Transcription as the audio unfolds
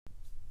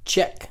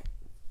Check.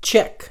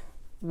 Check.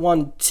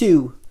 1,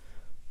 2.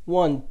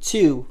 1,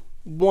 2.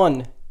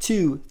 1,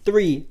 2,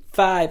 3,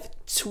 5,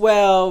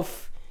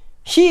 12.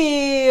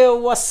 Here,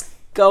 what's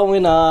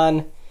going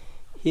on?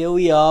 Here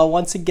we are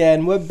once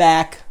again. We're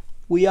back.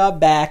 We are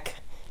back.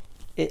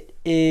 It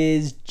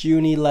is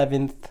June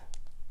 11th,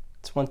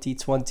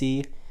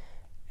 2020.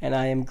 And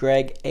I am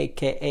Greg,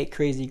 a.k.a.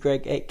 Crazy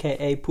Greg,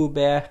 a.k.a. Pooh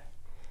Bear.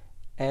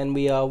 And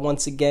we are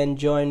once again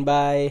joined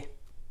by...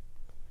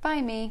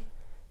 By me,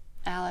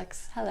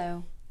 Alex.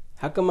 Hello.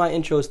 How come my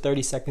intro is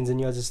 30 seconds and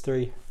yours is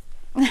 3?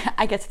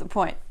 I get to the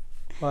point.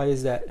 Why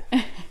is that?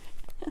 I'm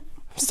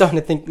starting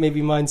to think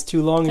maybe mine's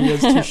too long and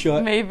yours too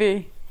short.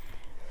 Maybe.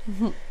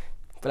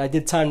 But I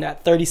did time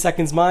that. 30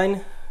 seconds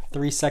mine,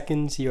 3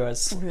 seconds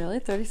yours. Really?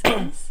 30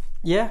 seconds?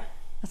 Yeah.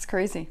 That's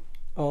crazy.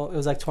 Oh, it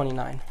was like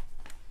 29.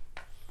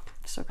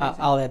 So crazy.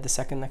 I'll add the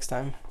second next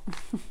time.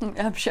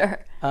 I'm sure.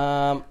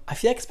 I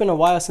feel like it's been a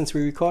while since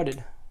we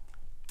recorded.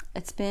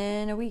 It's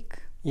been a week.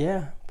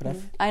 Yeah, but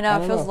I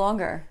know, it feels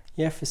longer.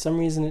 Yeah, for some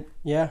reason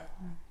I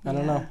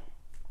don't know.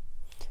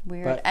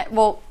 Weird.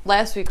 Well,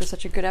 last week was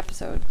such a good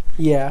episode.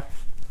 Yeah.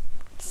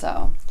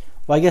 So.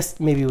 Well, I guess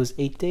maybe it was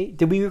 8 days.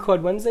 Did we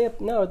record Wednesday?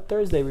 No,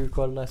 Thursday we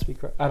recorded last week.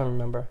 I don't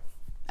remember.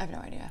 I have no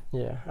idea.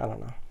 Yeah, I don't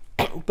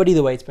know. But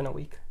either way, it's been a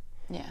week.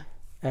 Yeah.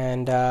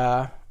 And,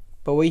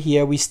 but we're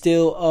here. We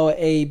still are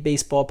a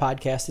baseball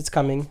podcast. It's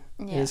coming.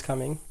 Yes. It is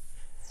coming.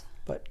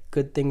 But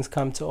good things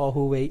come to all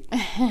who wait.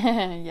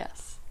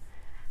 Yes.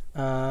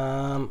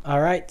 All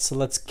right, so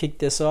let's kick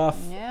this off.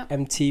 Yep.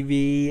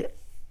 MTV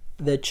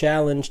The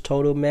Challenge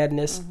Total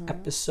Madness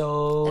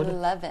episode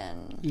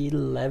 11.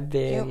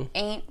 You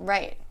ain't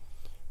right.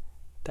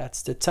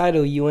 That's the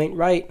title. You ain't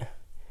right.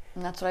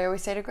 And that's what I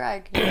always say to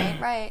Greg. You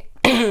ain't right.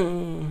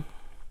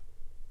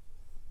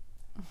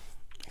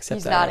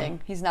 Except he's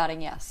nodding. He's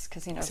nodding yes,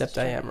 because he knows. Except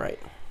I am right.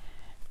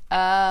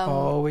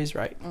 Always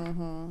right.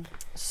 Mm-hmm.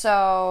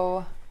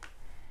 So,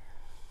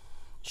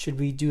 should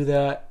we do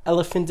the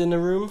elephant in the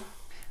room?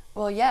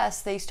 Well,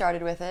 yes, they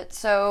started with it.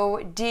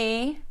 So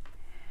Dee,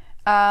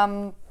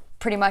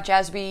 pretty much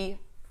as we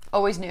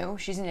always knew,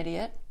 she's an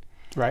idiot.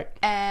 Right.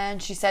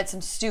 And she said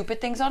some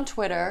stupid things on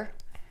Twitter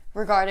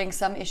regarding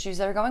some issues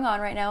that are going on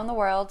right now in the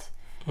world.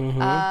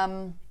 Mm-hmm.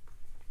 And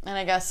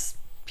I guess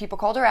people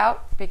called her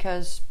out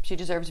because she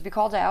deserves to be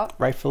called out.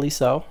 Rightfully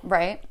so.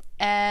 Right.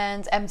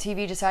 And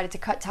MTV decided to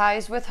cut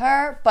ties with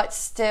her, but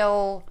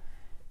still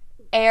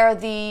air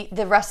the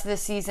rest of the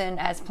season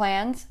as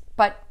planned,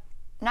 but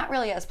not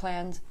really as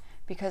planned.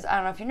 Because I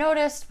don't know if you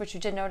noticed, which you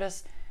did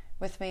notice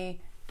with me,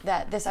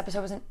 that this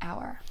episode was an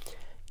hour.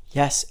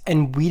 Yes,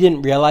 and we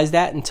didn't realize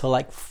that until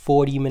like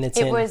 40 minutes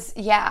in. It was,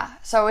 yeah.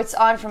 So it's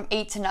on from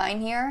 8 to 9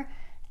 here.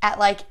 At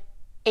like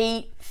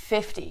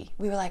 8:50,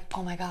 we were like,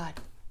 oh my God,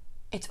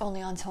 it's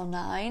only on till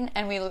 9.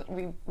 And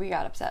we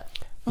got upset.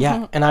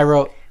 Yeah, and I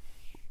wrote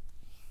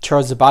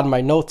towards the bottom of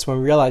my notes when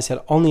we realized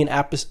that only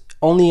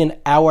an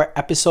hour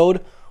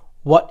episode.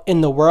 What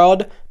in the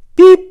world?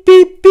 Beep,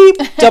 beep, beep.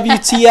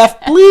 WTF,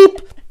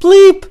 bleep.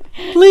 Bleep,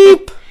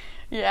 bleep.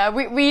 Yeah,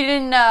 we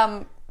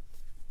didn't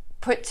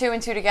put 2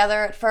 and 2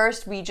 together at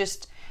first. We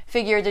just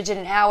figured they did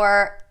an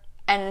hour,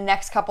 and the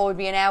next couple would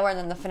be an hour, and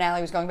then the finale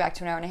was going back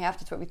to an hour and a half.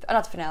 That's what we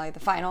not the finale, the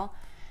final.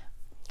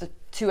 The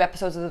 2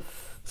 episodes of the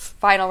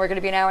final were going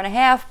to be an hour and a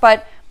half,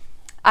 but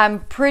I'm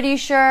pretty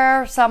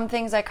sure some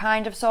things I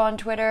kind of saw on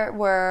Twitter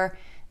were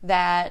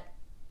that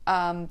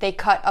they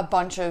cut a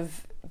bunch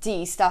of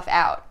Dee stuff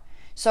out.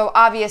 So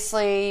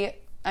obviously,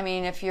 I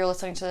mean, if you're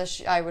listening to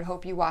this, I would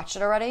hope you watched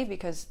it already,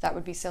 because that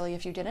would be silly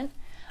if you didn't.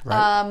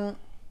 Right.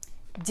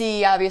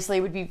 Dee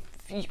obviously would be,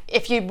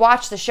 if you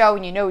watch the show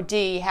and you know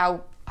Dee,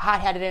 how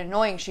hot-headed and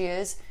annoying she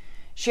is,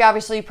 she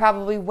obviously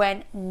probably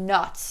went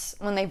nuts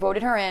when they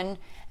voted her in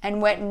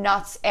and went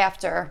nuts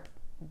after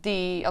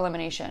the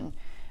elimination.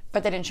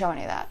 But they didn't show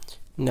any of that.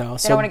 No.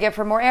 They don't want to give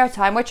her more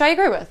airtime, which I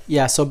agree with.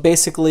 Yeah, so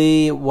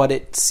basically what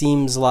it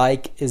seems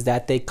like is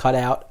that they cut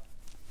out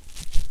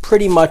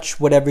pretty much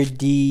whatever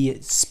Dee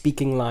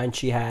speaking line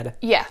she had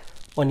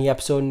on the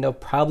episode, and they'll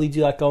probably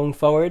do that going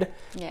forward.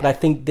 Yeah. But I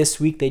think this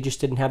week they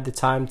just didn't have the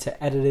time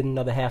to edit in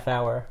another half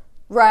hour.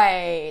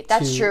 Right,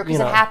 that's true, because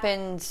it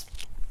happened,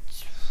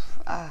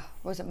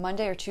 was it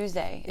Monday or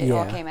Tuesday? It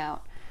all came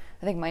out.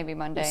 I think it might be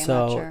Monday, I'm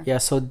not sure. Yeah,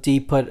 so Dee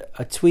put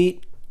a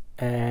tweet,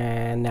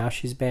 and now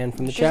she's banned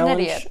from the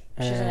challenge.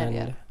 She's an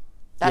idiot.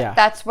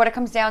 That's what it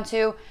comes down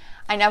to.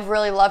 I never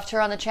really loved her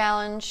on the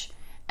challenge.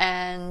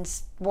 And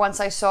once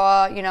I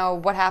saw,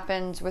 what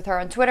happened with her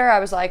on Twitter, I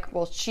was like,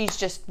 well, she's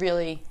just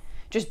really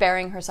just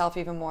burying herself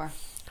even more.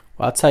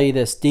 Well, I'll tell you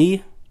this,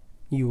 Dee,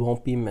 you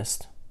won't be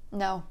missed.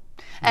 No.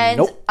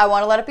 And I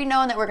want to let it be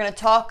known that we're going to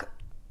talk,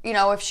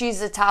 if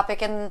she's a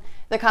topic in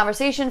the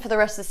conversation for the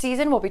rest of the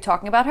season, we'll be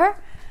talking about her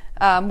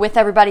with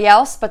everybody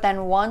else. But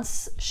then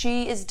once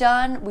she is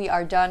done, we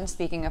are done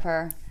speaking of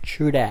her.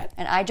 True that.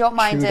 And I don't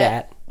mind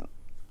it.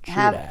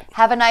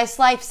 Have a nice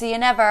life. See you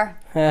never.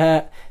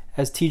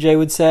 As TJ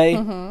would say,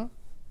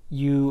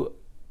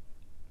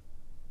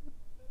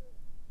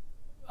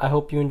 I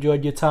hope you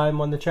enjoyed your time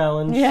on the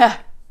challenge. Yeah.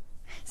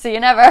 See you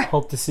never.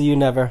 Hope to see you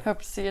never. Hope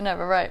to see you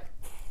never, right.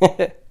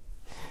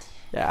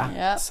 Yeah.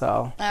 Yep. So,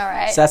 All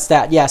right. so that's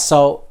that. Yeah.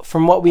 So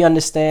from what we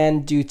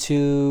understand, due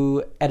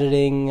to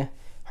editing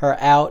her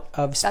out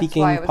of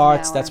speaking why it was an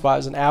parts, hour. that's why it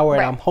was an hour. Right.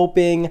 And I'm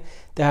hoping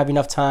to have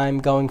enough time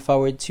going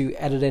forward to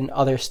edit in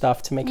other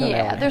stuff to make it an hour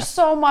Yeah, and a there's half.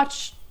 so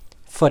much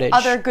Footage.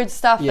 other good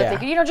stuff that Yeah.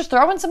 they could, just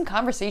throw in some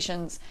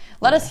conversations.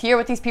 Let us hear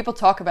what these people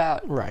talk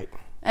about. Right.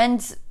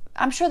 And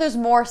I'm sure there's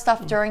more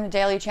stuff during the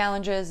daily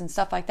challenges and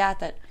stuff like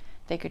that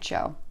they could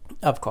show.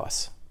 Of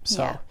course.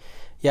 So, Yeah.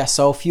 yeah.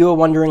 So if you were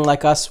wondering,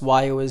 like us,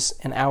 why it was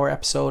an hour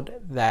episode,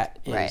 that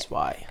is Right.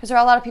 why. Because there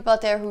are a lot of people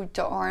out there who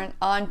aren't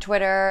on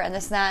Twitter and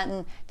this and that,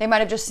 and they might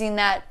have just seen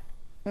that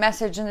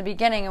message in the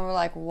beginning and were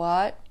like,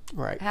 what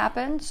Right.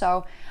 happened?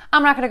 So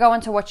I'm not going to go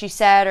into what she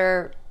said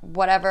or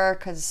whatever,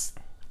 because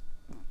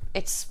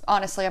it's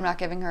honestly, I'm not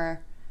giving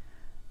her,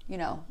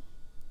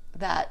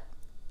 that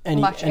Any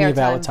much valid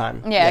airtime.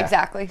 time. Yeah,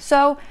 exactly.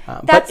 So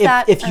But that's if,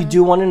 that. if you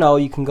do want to know,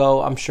 you can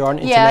go, I'm sure, on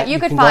the yeah, internet. you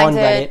could can find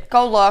go on it. Reddit.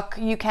 Go look.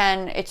 You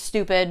can. It's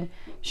stupid.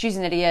 She's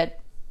an idiot,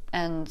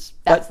 and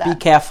But that's be that.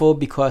 careful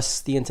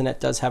because the internet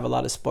does have a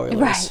lot of spoilers.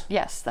 Right.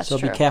 Yes, that's So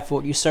true. be careful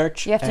what you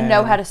search. You have to know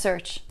and- how to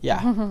search.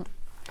 Yeah.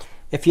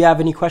 If you have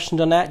any questions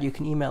on that, you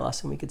can email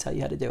us and we can tell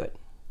you how to do it.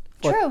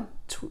 Or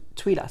True.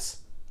 tweet us.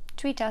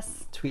 Tweet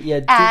us. Tweet. Yeah,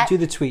 At- do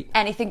the tweet.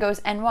 Anything goes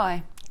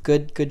NY.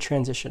 Good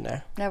transition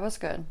there. That was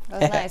good.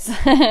 That was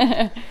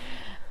nice.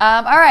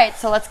 All right,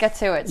 so let's get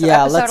to it. So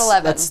yeah, episode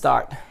 11. let's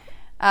start.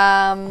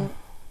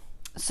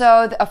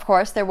 So, of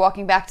course, they're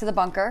walking back to the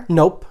bunker.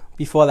 Nope.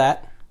 Before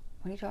that,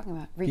 What are you talking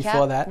about? Recap?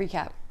 Before that.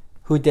 Recap.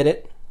 who did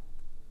it?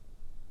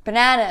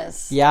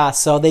 Bananas. Yeah,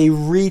 so they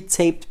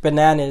retaped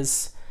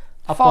Bananas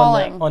up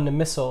Falling. on the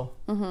missile.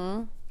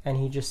 Mm-hmm. And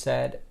he just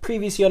said,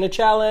 previously on the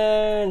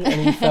challenge,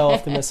 and he fell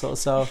off the missile.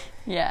 So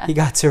Yeah. he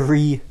got to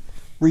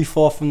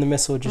re-fall from the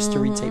missile just to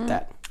retape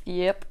that.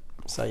 Yep.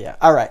 So yeah.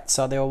 All right.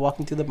 So they were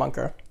walking through the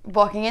bunker.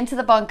 Walking into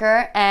the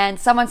bunker, and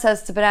someone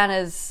says to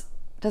Bananas,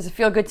 does it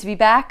feel good to be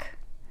back?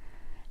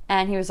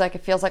 And he was like,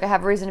 it feels like I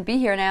have a reason to be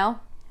here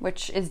now,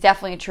 which is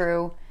definitely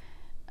true.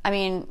 I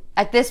mean,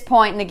 at this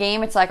point in the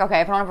game, it's like, okay,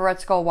 if I don't have a red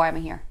skull, why am I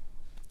here?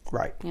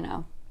 Right.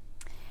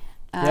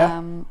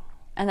 Yeah.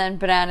 And then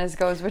Bananas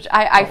goes, which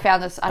I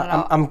found this, I don't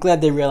know. I'm glad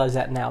they realized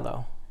that now,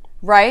 though.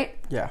 Right?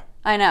 Yeah.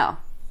 I know.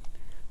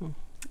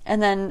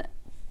 And then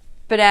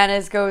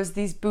Bananas goes,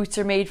 these boots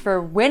are made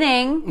for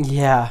winning.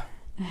 Yeah.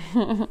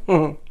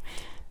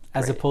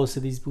 As opposed to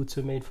these boots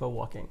are made for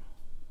walking.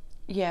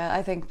 Yeah,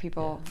 I think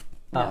people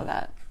know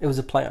that. It was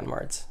a play on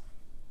words.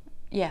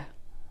 Yeah.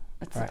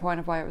 That's Right. the point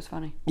of why it was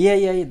funny.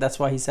 Yeah. That's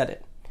why he said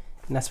it.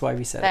 And that's why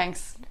we said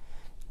Thanks. it.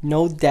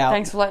 No doubt.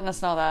 Thanks for letting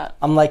us know that.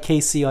 I'm like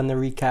Casey on the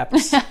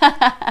recaps.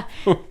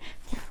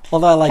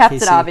 Although I like Kept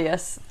Casey. it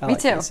obvious. I Me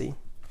like too. Casey.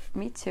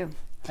 Me too.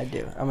 I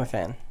do. I'm a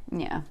fan.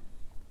 Yeah.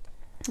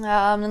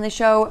 Then they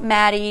show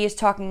Maddie is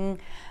talking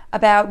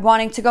about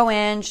wanting to go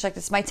in. She's like,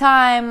 this is my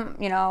time.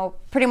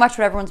 Pretty much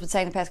what everyone's been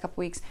saying the past couple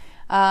weeks.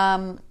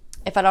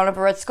 If I don't have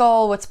a red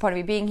skull, what's the point of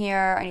me being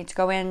here? I need to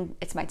go in.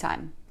 It's my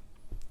time.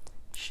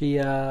 She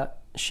had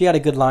a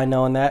good line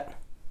knowing that.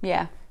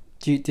 Yeah,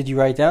 Did you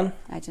write it down?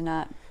 I did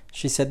not.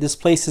 She said, this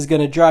place is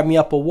going to drive me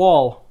up a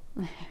wall.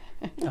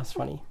 That's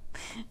funny.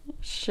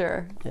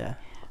 Sure. Yeah.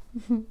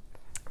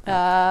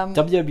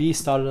 WWE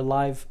started a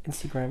live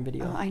Instagram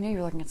video. I knew you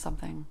were looking at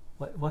something.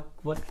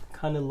 What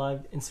kind of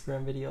live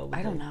Instagram video?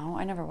 I don't know.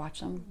 I never watch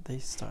them. They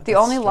started. The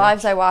only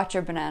lives I watch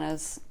are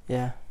Bananas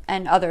Yeah.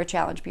 and other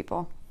challenge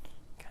people.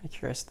 Kind of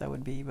curious that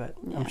would be, but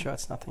I'm sure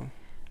it's nothing.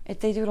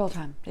 They do it all the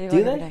time. They Do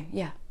it they? every day.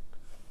 Yeah.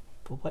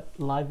 But what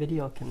live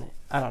video can they?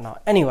 I don't know.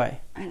 Anyway.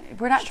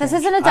 We're not. This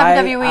Strange. isn't a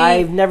WWE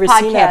I've never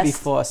seen that podcast.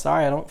 before.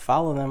 Sorry, I don't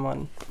follow them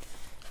on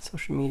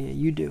social media.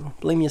 You do.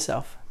 Blame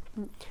yourself.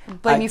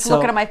 Blame you for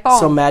looking at my phone.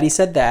 So Maddie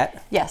said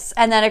that. Yes,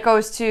 and then it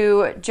goes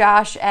to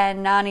Josh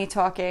and Nani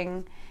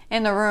talking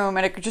in the room,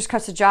 and it just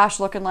cuts to Josh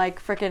looking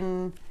like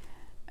freaking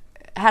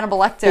Hannibal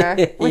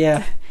Lecter with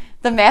Yeah.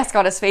 the mask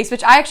on his face,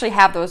 which I actually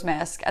have those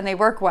masks, and they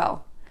work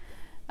well.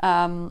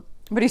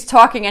 But he's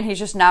talking, and he's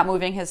just not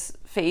moving his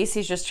face.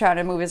 He's just trying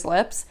to move his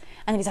lips,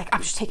 and then he's like,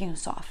 I'm just taking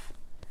this off.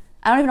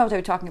 I don't even know what they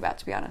were talking about,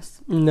 to be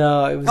honest.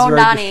 No, it was Oh,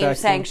 very Nani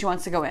distracting. saying she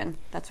wants to go in.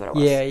 That's what it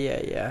was.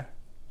 Yeah.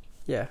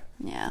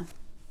 Yeah.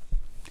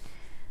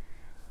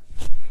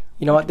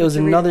 You know what? There was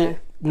Did you read another.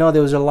 No,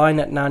 there was a line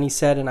that Nani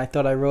said, and I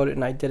thought I wrote it,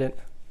 and I didn't.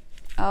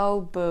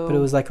 Oh, boo. But it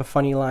was like a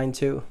funny line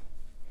too.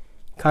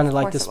 Kind of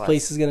like, course this it was.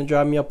 place is gonna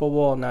drive me up a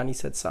wall. Nani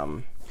said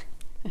something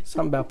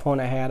about pulling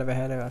a hat of a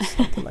head or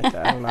something like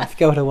that. I don't know. I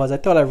forget what it was. I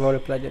thought I wrote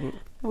it, but I didn't.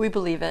 We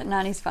believe it.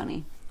 Nani's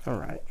funny. All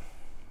right.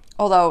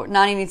 Although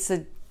Nani needs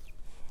to,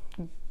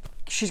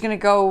 she's gonna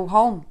go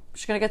home.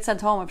 She's gonna get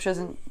sent home if she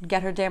doesn't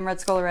get her damn red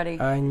skull already.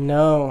 I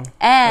know.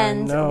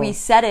 And I know. we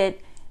said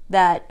it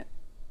that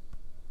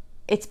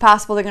it's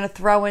possible they're gonna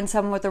throw in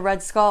someone with a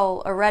red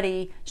skull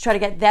already to try to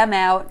get them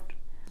out.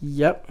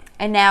 Yep.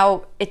 And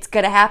now it's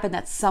gonna happen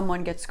that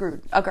someone gets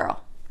screwed, a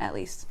girl at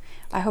least.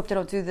 I hope they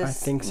don't do this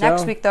I think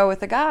next so. week though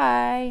with a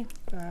guy.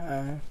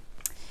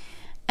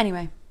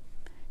 Anyway,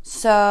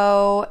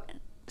 so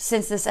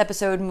since this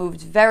episode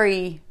moved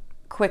very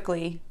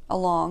quickly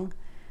along,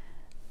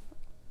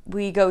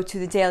 we go to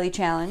the daily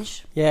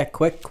challenge. Yeah,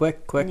 quick.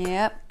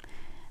 Yep.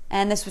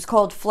 And this was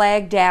called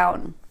Flag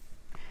Down.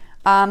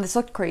 This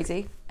looked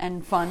crazy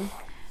and fun.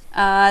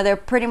 They're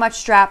pretty much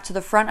strapped to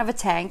the front of a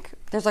tank.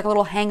 There's like a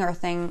little hanger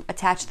thing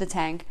attached to the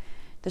tank.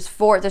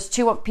 There's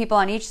 2 people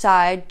on each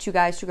side, 2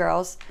 guys, 2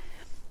 girls.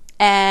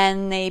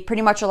 And they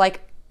pretty much are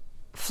like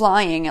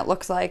flying, it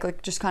looks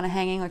like just kind of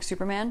hanging like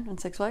Superman on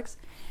Six Flags.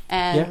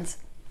 And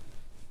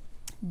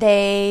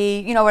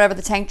they, whatever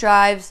the tank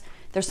drives,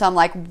 there's some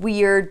like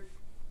weird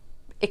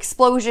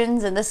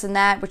explosions and this and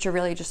that, which are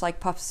really just like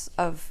puffs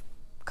of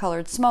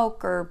colored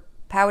smoke or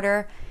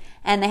powder.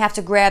 And they have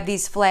to grab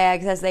these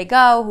flags as they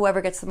go.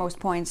 Whoever gets the most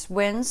points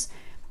wins.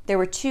 There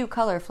were 2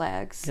 color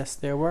flags. Yes,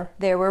 there were.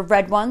 There were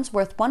red ones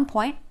worth 1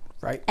 point.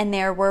 Right. And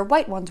there were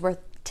white ones worth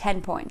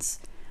 10 points,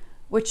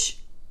 which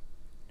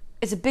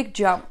is a big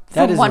jump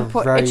from 1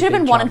 point. It should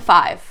have been 1 and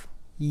 5.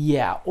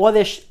 Yeah, or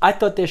I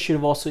thought there should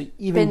have also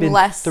even been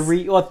less.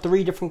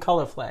 3 different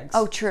color flags.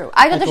 Oh, true.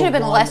 I thought there should have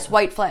been less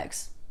white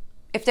flags.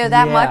 If they're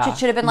that much, it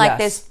should have been like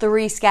there's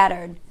 3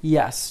 scattered.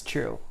 Yes,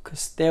 true.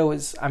 Because there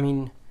was,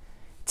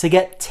 to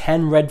get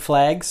 10 red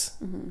flags,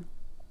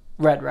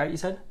 red, right, you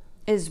said?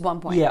 Is 1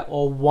 point. Yeah,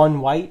 or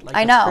 1 white.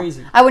 I that's know.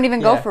 Crazy. I wouldn't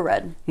even go for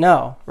red.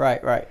 No,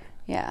 right.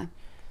 Yeah.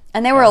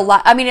 And there were a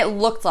lot, it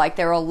looked like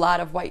there were a lot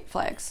of white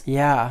flags.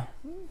 Yeah.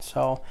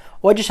 So,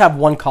 or just have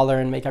 1 color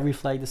and make every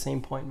flag the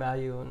same point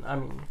value. And I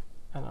don't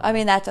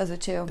know. That does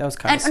it too. That was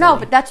kind of silly. No,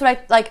 but that's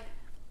what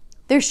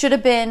there should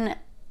have been,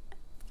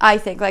 I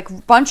think, like a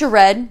bunch of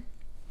red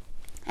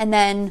and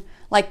then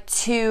like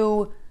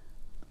 2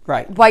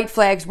 white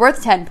flags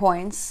worth 10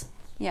 points.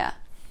 Yeah.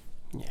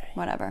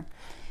 Whatever.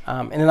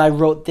 And then I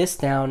wrote this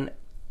down,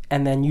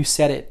 and then you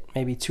said it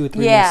maybe 2 or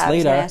 3 minutes later. Yeah, I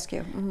was going to ask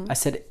you. Mm-hmm. I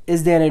said,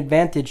 is there an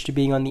advantage to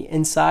being on the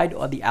inside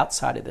or the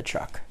outside of the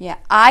truck? Yeah,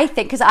 I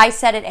think, because I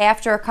said it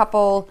after a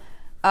couple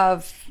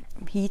of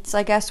heats,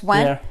 I guess,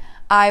 went. Yeah.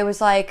 I was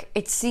like,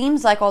 it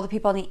seems like all the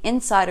people on the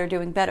inside are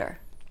doing better.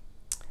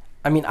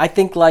 I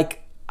think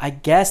I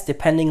guess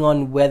depending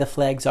on where the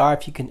flags are,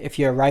 if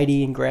you're a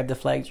righty and grab the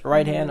flags your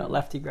right hand, or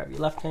lefty grab your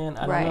left hand,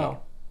 I don't know.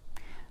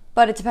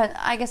 But it depends.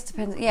 I guess it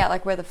depends. Yeah,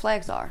 like where the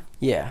flags are.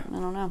 Yeah. I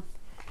don't know.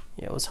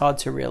 Yeah, it was hard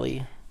to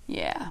really.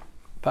 Yeah.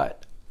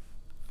 But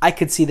I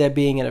could see there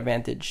being an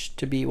advantage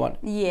to being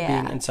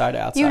inside or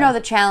outside.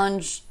 The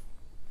challenge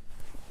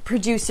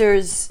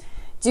producers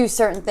do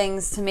certain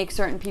things to make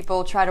certain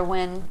people try to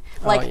win.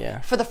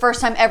 Like for the first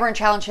time ever in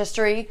challenge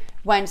history,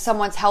 when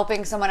someone's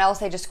helping someone else,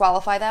 they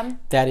disqualify them.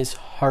 That is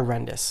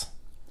horrendous.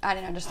 I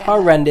didn't understand.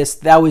 Horrendous.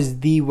 That was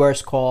the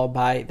worst call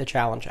by the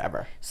challenge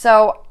ever.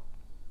 So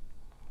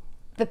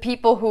the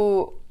people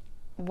who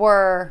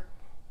were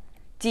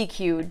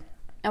DQ'd,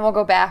 and we'll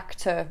go back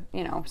to,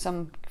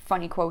 some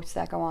funny quotes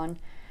that go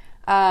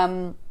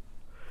on.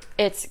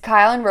 It's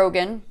Kyle and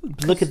Rogan.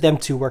 Look at them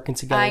 2 working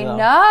together. I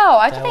know.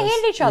 I thought they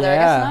hated each other. Yeah, I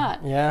guess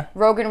not. Yeah.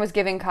 Rogan was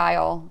giving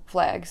Kyle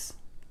flags,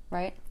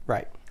 right?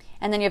 Right.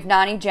 And then you have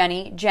Nani,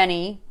 Jenny.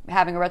 Jenny,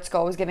 having a red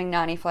skull, was giving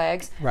Nani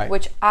flags, right.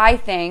 Which I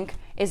think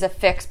is a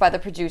fix by the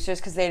producers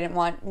because they didn't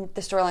want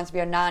the storylines to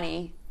be on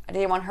Nani. They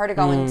didn't want her to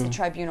go into the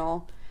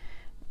tribunal.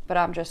 But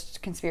I'm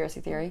just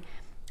conspiracy theory.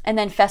 And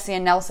then Fessy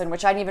and Nelson,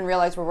 which I didn't even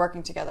realize were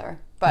working together.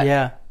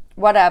 But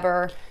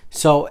whatever.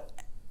 So,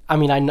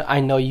 I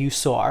know you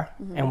saw,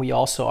 and we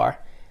all saw,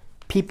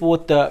 people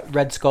with the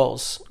red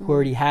skulls who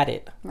already had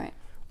it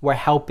were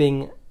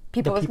helping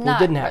people the people with who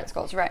didn't have red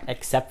skulls, right?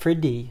 Except for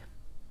D.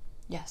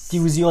 Yes. D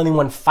was the only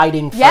one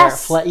fighting for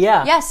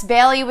Yes,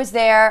 Bailey was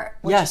there,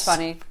 which is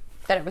funny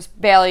that it was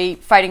Bailey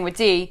fighting with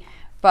D,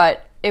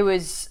 but it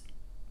was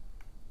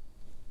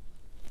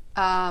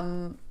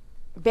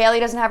Bailey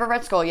doesn't have a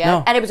red skull yet.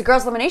 No. And it was a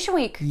girls' elimination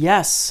week.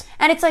 Yes.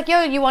 And it's like,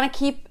 you want to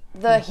keep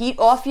the heat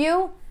off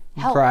you?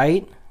 Help.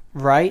 Right.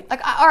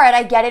 Like, all right,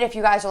 I get it if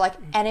you guys are like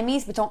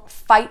enemies, but don't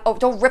fight. Oh,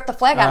 don't rip the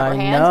flag out of her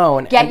hand.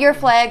 No. Get your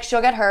flag, she'll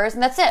get hers,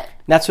 and that's it.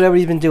 That's what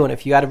everybody's been doing.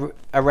 If you had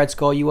a red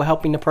skull, you were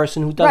helping the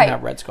person who doesn't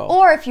have a red skull.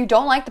 Or if you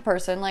don't like the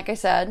person, like I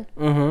said,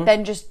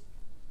 then just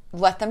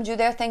let them do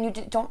their thing.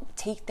 Don't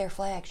take their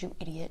flags, you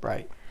idiot.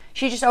 Right.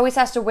 She just always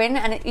has to win,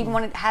 and even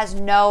when it has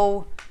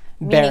no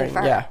meaning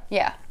for her.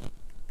 Yeah.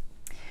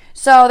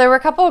 So there were a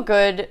couple of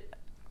good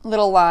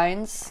little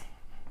lines,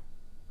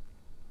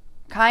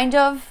 kind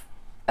of,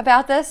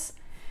 about this.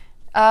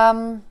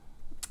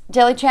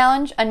 Daily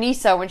Challenge.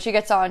 Anissa, when she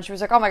gets on, she was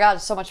like, oh my god,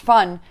 it's so much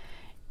fun.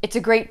 It's a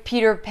great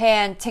Peter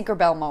Pan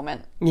Tinkerbell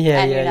moment.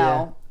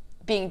 And,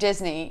 being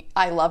Disney,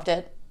 I loved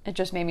it. It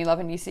just made me love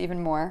Anissa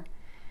even more.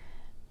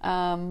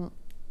 And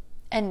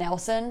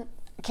Nelson,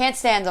 can't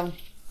stand him.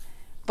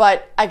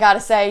 But I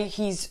gotta say,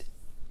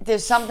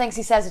 there's some things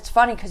he says, it's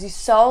funny because he's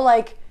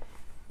so,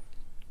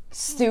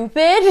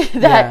 stupid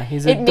that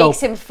it makes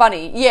him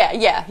funny.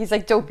 Yeah, he's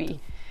dopey.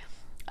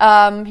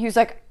 He was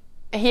like,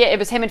 it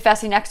was him and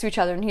Fessy next to each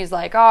other, and he's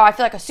like, oh, I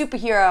feel like a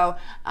superhero.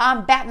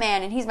 I'm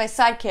Batman, and he's my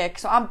sidekick,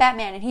 so I'm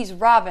Batman, and he's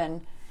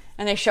Robin.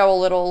 And they show a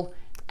little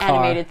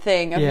animated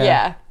thing of,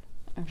 it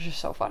was just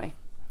so funny.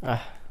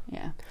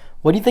 Yeah.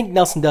 What do you think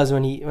Nelson does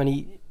when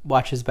he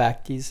watches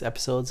back these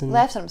episodes? And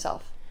Laughs at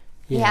himself.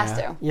 He has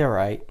to. You're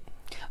right.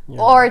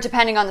 Or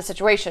depending on the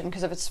situation,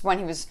 because if it's when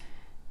he was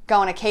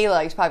going to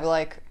Kayla, he's probably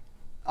like,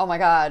 "Oh my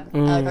God, I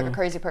look like a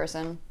crazy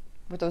person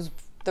with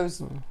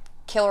those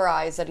killer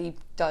eyes that he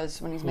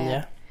does when he's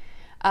mad."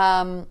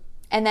 Yeah.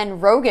 And then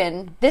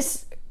Rogan,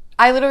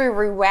 I literally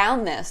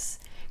rewound this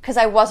because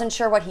I wasn't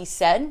sure what he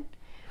said,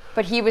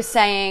 but he was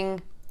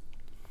saying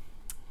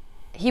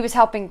he was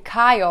helping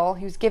Kyle.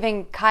 He was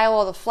giving Kyle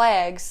all the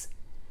flags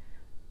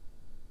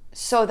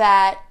so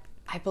that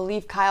I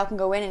believe Kyle can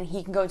go in and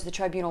he can go into the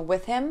tribunal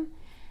with him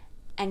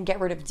and get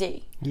rid of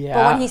D. Yeah.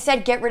 But when he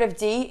said get rid of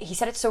D, he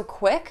said it so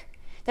quick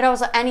that I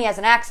was like, and he has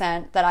an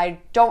accent that I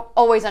don't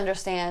always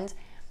understand.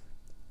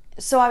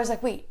 So I was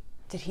like, wait,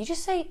 did he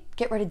just say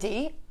get rid of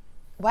D?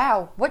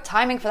 Wow, what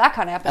timing for that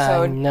kind of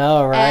episode. I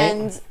know, right?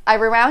 And I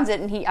rewound it,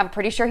 and I'm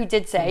pretty sure he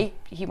did say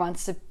he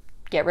wants to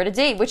get rid of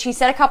D, which he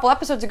said a couple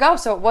episodes ago,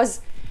 so it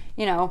was,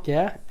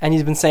 Yeah, and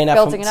he's been saying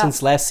that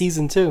since last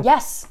season, too.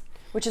 Yes,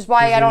 which is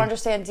why I don't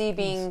understand D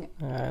being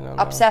I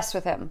obsessed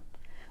with him.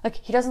 Like,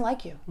 he doesn't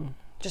like you.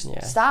 Just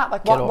stop.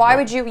 Like, Get over why it.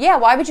 would you,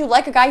 why would you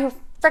like a guy who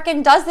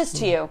frickin' does this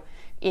to you?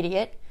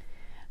 Idiot.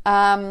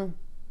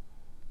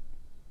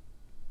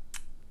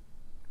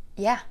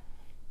 Yeah.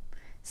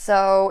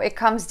 So it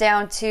comes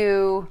down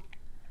to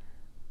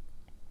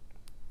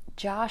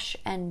Josh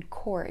and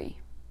Corey,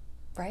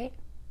 right?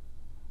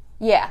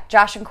 Yeah,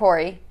 Josh and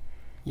Corey.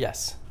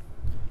 Yes.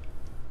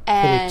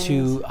 And For the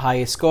two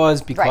highest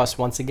scores because,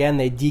 once again,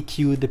 they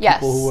DQ'd the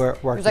people who were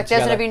working He was like,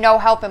 together. there's going to be no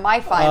help in my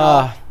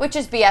final, which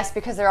is BS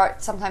because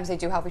sometimes they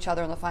do help each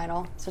other in the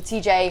final. So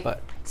TJ,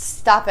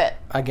 stop it.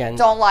 Again.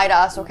 Don't lie to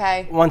us,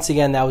 okay? Once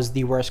again, that was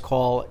the worst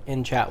call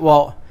in chat.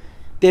 Well,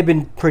 they've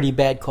been pretty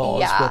bad calls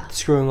Yeah. with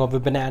screwing over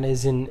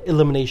bananas and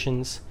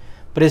eliminations.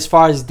 But as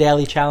far as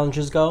daily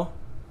challenges go,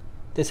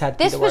 this had to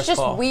be This the was worst just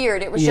call.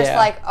 weird. It was just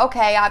like,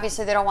 okay,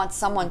 obviously they don't want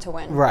someone to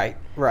win. Right.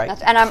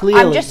 And I'm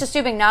Clearly. just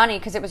assuming Nany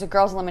because it was a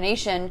girls'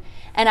 elimination,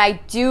 and I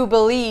do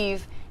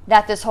believe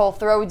that this whole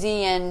throw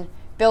D and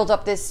build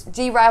up this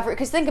D rivalry.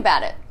 Because think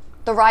about it,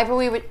 the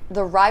rivalry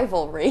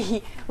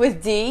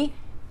with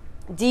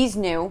D's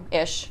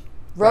new-ish,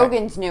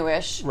 Rogan's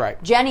new-ish,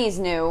 Jenny's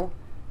new,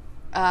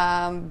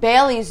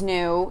 Bailey's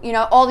new.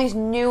 All these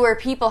newer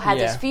people had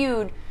this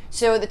feud,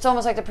 so it's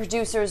almost like the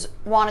producers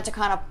wanted to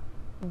kind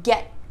of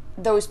get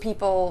those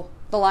people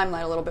the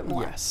limelight a little bit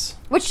more. Yes.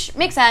 Which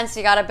makes sense.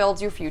 You got to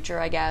build your future,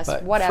 I guess.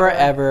 But whatever.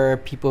 forever,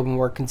 people have been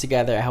working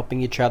together,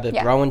 helping each other,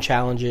 throwing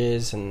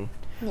challenges. And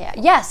Yeah.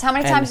 Yes. How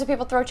many times do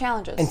people throw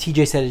challenges? And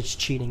TJ said it's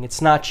cheating.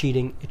 It's not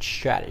cheating. It's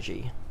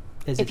strategy.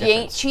 There's a if you ain't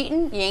difference.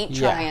 cheating, you ain't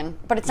trying.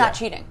 But it's not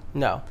cheating.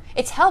 No.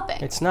 It's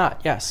helping. It's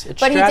not. Yes. It's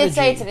but strategy. he did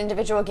say it's an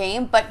individual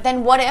game. But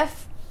then what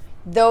if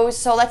those...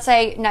 So let's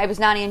say it was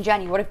Nany and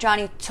Jenny. What if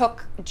Johnny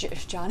took...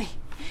 Johnny?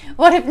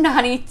 What if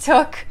Nany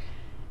took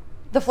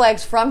the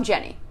flags from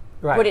Jenny?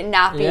 Right. Would it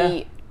not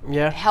be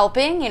Yeah.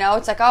 helping?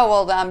 It's like, oh,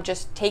 well, I'm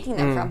just taking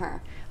them from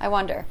her. I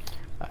wonder.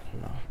 I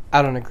don't know.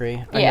 I don't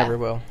agree. I never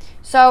will.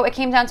 So it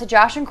came down to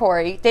Josh and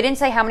Corey. They didn't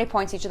say how many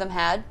points each of them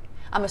had.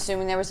 I'm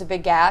assuming there was a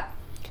big gap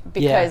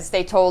because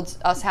they told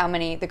us how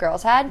many the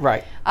girls had.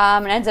 Right.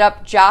 And it ended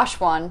up Josh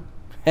won.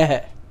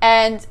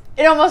 And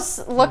it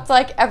almost looked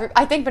like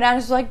I think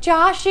Bananas was like,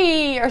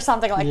 Joshy, or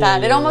something like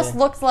that. It almost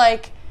looked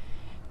like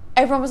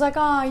everyone was like,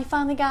 oh, you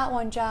finally got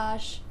one,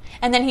 Josh.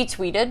 And then he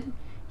tweeted.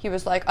 He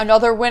was like,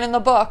 another win in the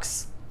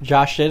books.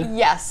 Josh did?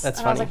 Yes. That's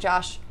and funny. I was like,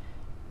 Josh,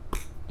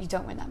 you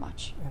don't win that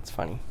much. That's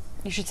funny.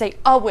 You should say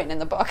a win in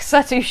the books.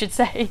 That's what you should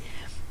say.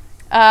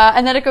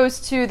 And then it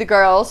goes to the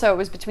girls. So it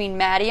was between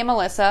Maddie and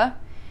Melissa.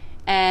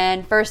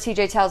 And first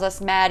TJ tells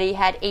us Maddie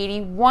had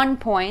 81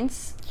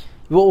 points.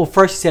 Well,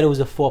 first he said it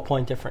was a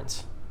 4-point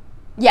difference.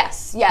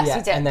 Yes, he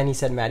did. And then he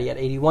said Maddie had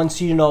 81.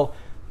 So you don't know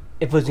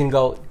if it was going to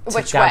go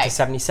down to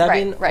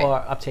 77 or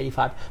up to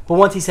 85. But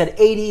once he said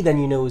 80, then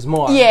you knew it was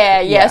more.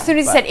 Yeah. As soon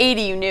as he said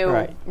 80, you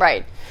knew.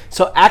 Right.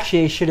 So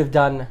actually, they should have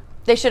done...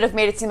 They should have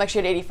made it seem like she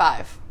had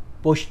 85.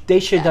 Well, they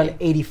should have done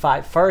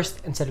 85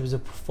 first and said it was a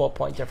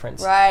 4-point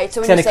difference. Right.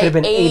 So when then you it could have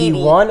been 80,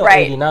 81 or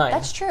 89.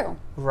 That's true.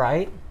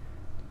 Right?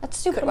 That's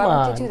stupid. Come Why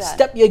on. would they do that?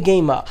 Step your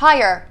game up.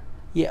 Higher.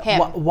 Yeah.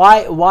 Him.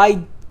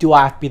 Why do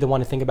I have to be the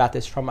one to think about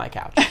this from my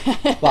couch?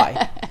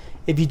 Why?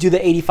 If you do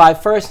the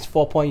 85 first, it's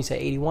 4 points. You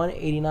say 81,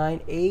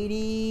 89,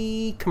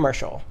 80,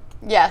 commercial.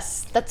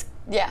 Yes. That's,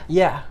 yeah.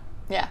 Yeah.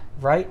 Yeah.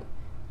 Right?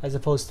 As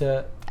opposed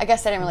to... I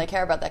guess they didn't really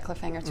care about that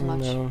cliffhanger too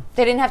much. No.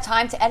 They didn't have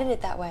time to edit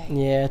it that way.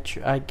 Yeah,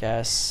 I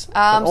guess. so-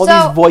 All these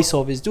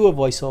voiceovers. Do a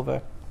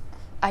voiceover.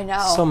 I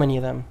know. So many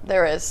of them.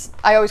 There is.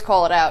 I always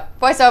call it out.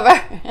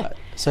 Voiceover.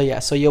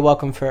 So you're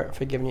welcome for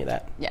giving you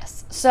that.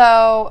 Yes.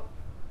 So,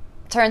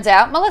 turns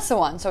out Melissa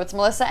won. So it's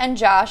Melissa and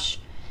Josh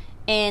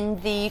in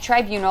the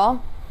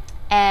tribunal.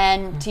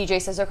 And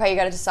TJ says, okay, you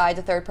got to decide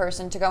the third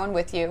person to go in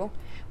with you.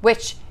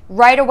 Which,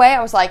 right away,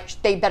 I was like,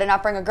 they better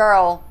not bring a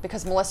girl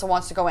because Melissa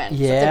wants to go in.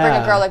 So if they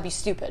bring a girl, that'd be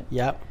stupid.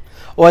 Yep.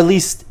 Or at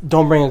least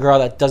don't bring a girl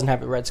that doesn't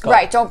have a red skull.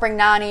 Right. Don't bring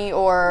Nany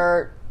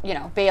or,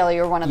 Bailey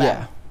or one of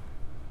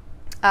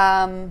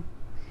them.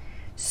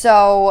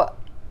 So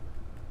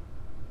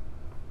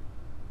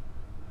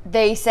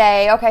they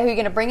say, okay, who are you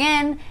going to bring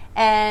in?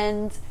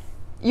 And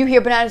you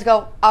hear Bananas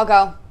go, I'll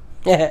go.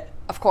 Yeah.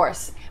 Of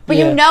course. But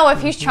Yeah. you know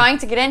if he's trying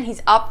to get in,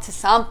 he's up to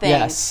something.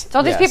 Yes.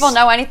 Don't these Yes. people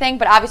know anything?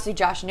 But obviously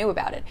Josh knew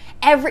about it.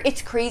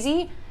 It's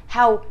crazy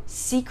how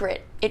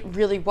secret it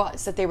really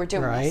was that they were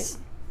doing Right. this.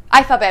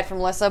 I felt bad for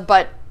Melissa,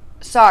 but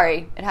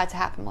sorry, it had to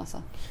happen,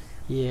 Melissa.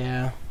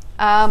 Yeah.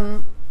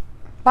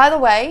 By the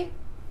way,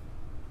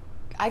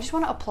 I just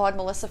want to applaud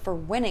Melissa for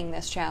winning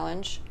this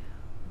challenge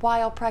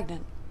while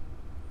pregnant.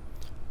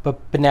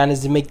 But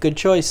Bananas did make good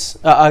choice.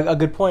 A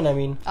good point, I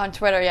mean. On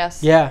Twitter,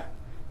 yes. Yeah.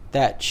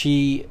 That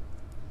she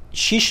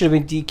should have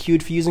been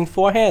DQ'd for using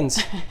 4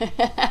 hands.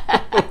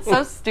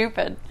 So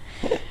stupid.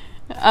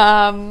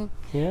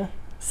 Yeah.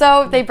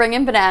 So they bring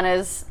in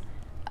Bananas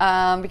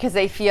because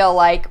they feel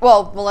like,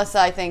 well, Melissa,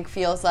 I think,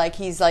 feels like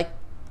he's like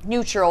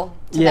neutral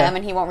to Yeah. them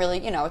and he won't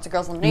really, it's a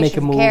girls' elimination. Make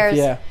a Who move, cares?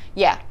 yeah.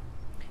 Yeah.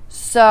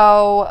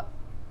 So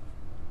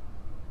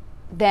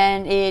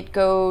then it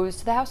goes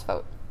to the house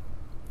vote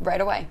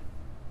right away.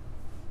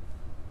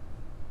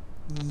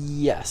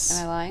 Yes.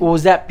 Am I lying? Well,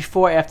 was that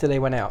before or after they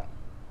went out?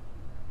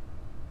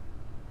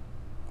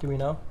 Do we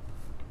know?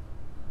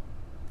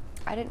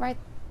 I didn't write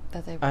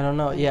that they. I don't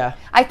know. Yeah.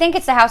 I think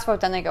it's the house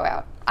vote, then they go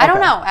out. I don't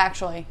Okay. know,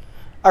 actually.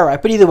 All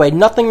right, but either way,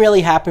 nothing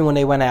really happened when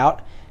they went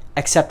out,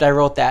 except I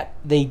wrote that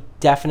they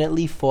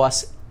definitely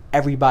force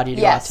everybody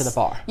to go out to the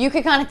bar. You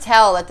could kind of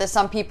tell that there's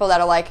some people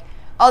that are like,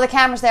 oh, the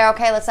camera's there,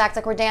 okay, let's act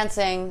like we're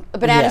dancing.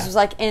 Bananas Yeah. was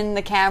like in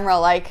the camera,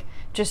 like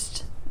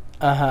just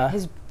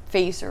his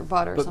face or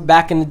butt or But something.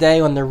 back in the day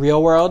on the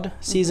Real World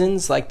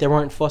seasons, like they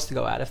weren't forced to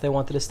go out. If they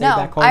wanted to stay No,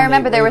 back home, I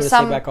remember they there were was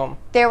able to stay back home.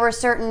 there were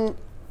certain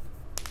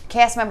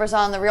cast members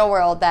on the Real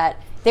World that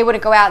they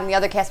wouldn't go out and the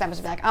other cast members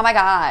would be like, oh my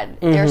God,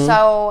 they're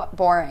so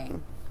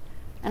boring.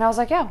 And I was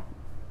like, yeah,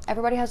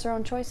 everybody has their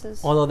own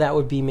choices. Although that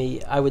would be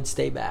me, I would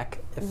stay back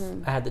if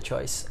Mm-hmm. I had the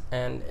choice.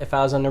 And if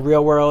I was on the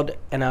Real World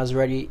and I was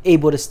already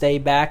able to stay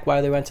back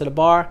while they went to the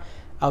bar,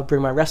 I would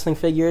bring my wrestling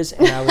figures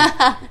and I would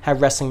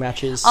have wrestling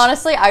matches.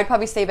 Honestly, I would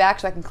probably stay back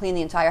so I can clean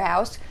the entire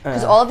house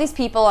because all of these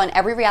people on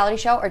every reality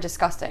show are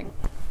disgusting.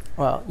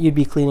 Well, you'd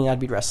be cleaning, I'd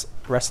be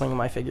wrestling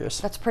my figures.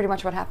 That's pretty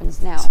much what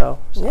happens now. So,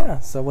 yeah.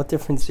 So what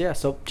difference? Yeah.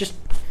 So just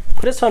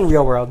put us on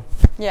Real World.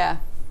 Yeah.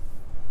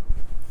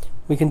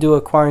 We can do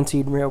a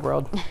quarantine Real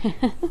World.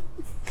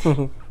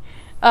 So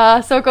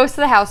it goes to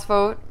the house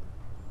vote.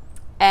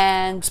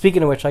 And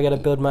Speaking of which, I got to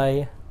build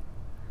my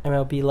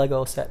MLB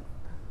Lego set.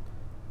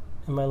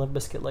 And my Limp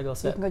Bizkit Lego you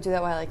set. can go do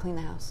that while I clean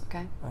the house,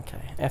 okay?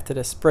 Okay. After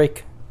this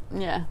break.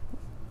 Yeah.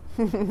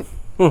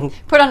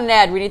 Put on an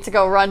ad. We need to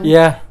go run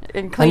Yeah.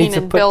 and I clean need to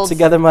and put build.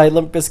 together my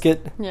Limp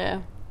Bizkit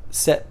Yeah.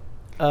 set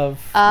of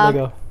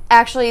Lego.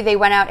 Actually, they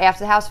went out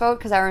after the house vote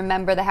because I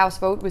remember the house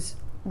vote was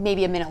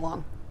maybe a minute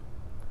long.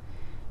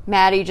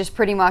 Maddie just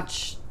pretty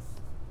much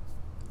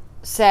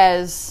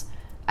says,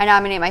 I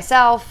nominate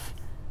myself.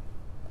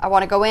 I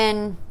want to go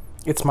in.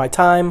 It's my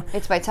time.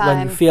 It's my When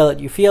time. you feel it,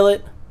 you feel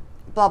it.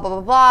 Blah, blah,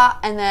 blah, blah.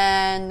 And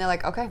then they're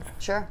like, okay,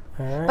 sure.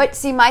 All right. But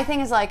see, my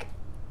thing is like,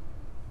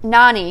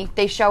 Nani,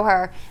 they show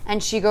her,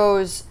 and she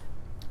goes,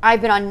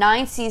 I've been on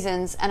 9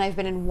 seasons, and I've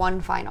been in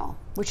 1 final,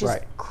 which is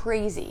Right.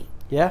 crazy.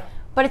 Yeah.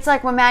 But it's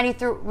like when Maddie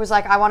was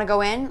like, I want to go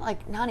in,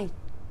 like, Nani,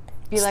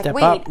 be like, Step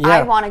wait, up, yeah.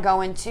 I want to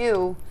go in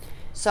too.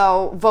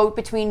 So vote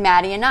between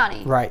Maddie and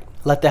Nani. Right.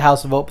 Let the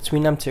house vote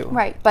between them two.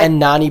 Right, but- and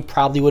Nani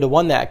probably would have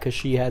won that because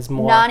she has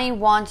more. Nani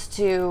wants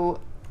to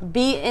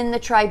be in the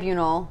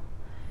tribunal,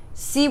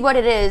 see what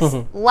it is,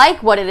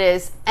 like what it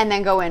is, and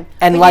then go in.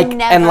 and But like you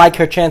never- and like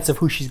her chance of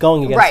who she's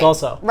going against right,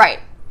 also. Right.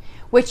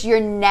 Which you're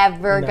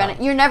never No.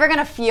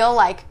 gonna feel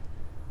like,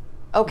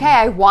 okay,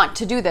 I want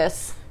to do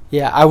this.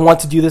 Yeah, I want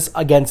to do this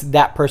against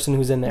that person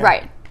who's in there.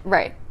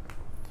 Right.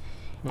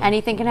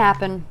 Anything can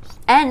happen.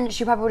 And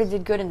she probably would have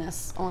did good in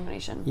this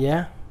elimination.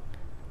 Yeah.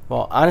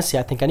 Well, honestly,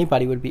 I think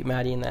anybody would beat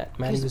Maddie in that.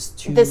 Maddie was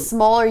too. The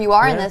smaller you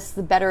are in Yeah. this,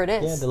 the better it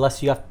is.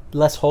 Yeah, the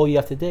less hole you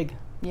have to dig.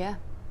 Yeah.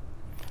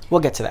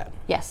 We'll get to that.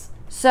 Yes.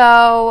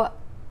 So,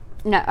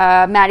 no,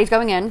 Maddie's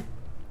going in.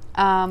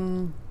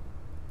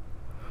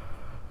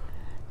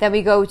 Then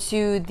we go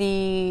to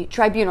the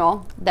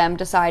tribunal, them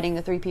deciding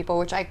the 3 people,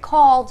 which I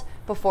called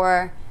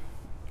before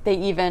they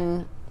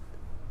even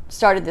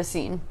started the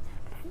scene.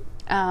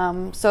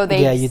 So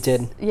they. Yeah, you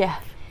did. Yeah.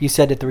 You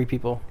said it 3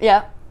 people.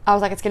 Yeah. I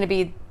was like, it's going to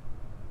be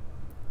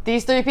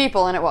these 3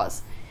 people, and it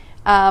was.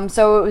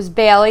 So it was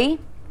Bailey,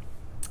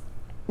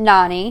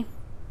 Nani.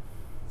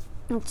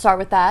 Let's start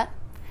with that.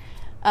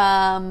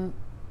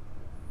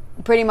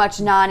 Pretty much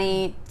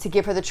Nani, to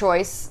give her the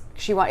choice.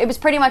 It was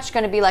pretty much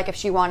going to be like if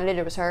she wanted it,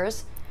 it was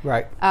hers.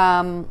 Right.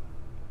 And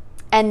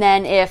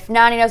then if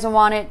Nani doesn't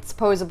want it,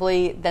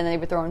 supposedly, then they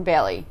would throw in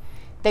Bailey.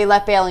 They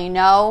let Bailey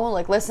know,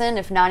 like, listen,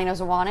 if Nani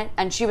doesn't want it,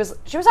 and she was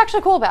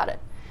actually cool about it.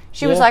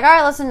 She was Yeah. like, all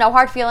right, listen, no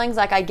hard feelings.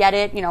 Like, I get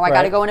it. I got to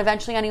Right. go in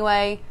eventually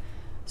anyway.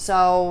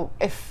 So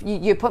if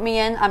you put me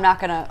in, I'm not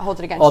going to hold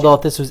it against Although you.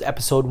 if this was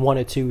episode 1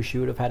 or 2, she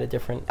would have had a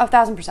different. Oh,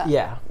 1,000%.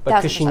 Yeah, but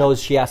because she 1,000%.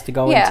 knows she has to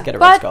go in Yeah, to get a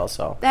but- red skull,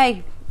 so.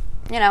 Hey,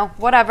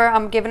 whatever.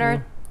 I'm giving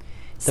her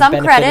some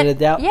benefit credit. of the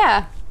doubt.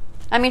 Yeah.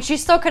 I mean, she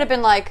still could have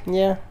been like,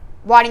 Yeah.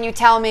 why didn't you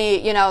tell me,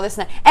 this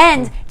and that?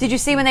 And did you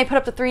see when they put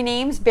up the 3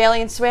 names,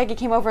 Bailey and Swaggy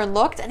came over and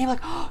looked, and they were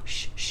like, oh,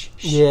 shh, shh,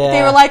 shh. Yeah.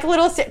 They were like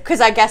little,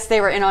 because I guess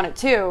they were in on it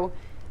too.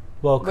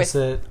 Well, because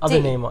the with other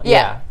D. name. Yeah.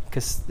 Yeah.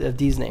 Because of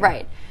Dee's name.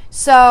 Right.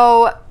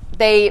 So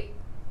they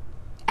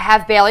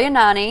have Bailey and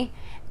Nani,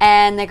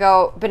 and they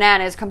go,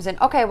 Bananas comes in,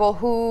 okay, well,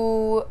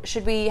 who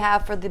should we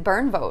have for the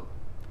burn vote?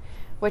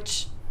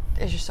 Which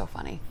is just so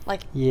funny.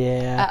 Like,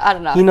 Yeah. I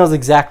don't know. He knows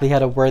exactly how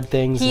to word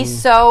things.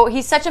 He's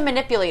such a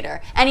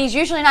manipulator. And he's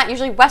usually not.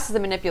 Usually Wes is the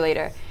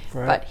manipulator.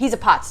 Right. But he's a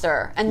pot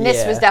stirrer. And this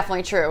Yeah. was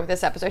definitely true,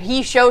 this episode.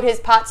 He showed his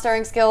pot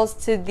stirring skills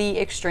to the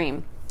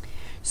extreme.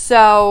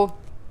 So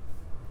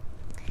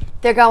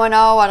they're going,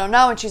 oh, I don't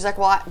know. And she's like,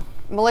 well,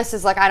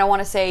 Melissa's like, I don't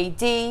want to say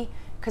D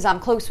because I'm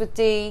close with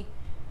D.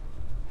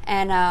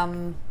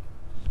 And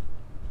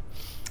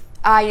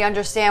I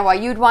understand why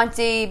you'd want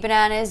D,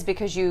 Bananas,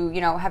 because you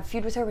have a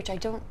feud with her, which I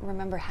don't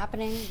remember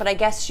happening. But I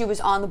guess she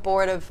was on the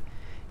board of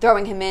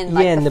throwing him in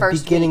like in the the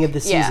first beginning week. of the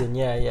season.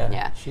 Yeah.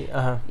 Yeah.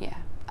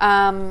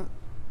 Yeah.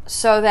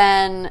 So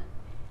then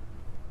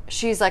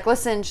she's like,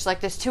 listen, she's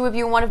like, there's 2 of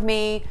you and 1 of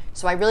me,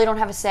 so I really don't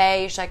have a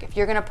say. She's like, if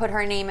you're going to put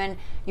her name in,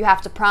 you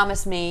have to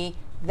promise me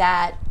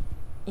that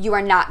you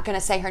are not going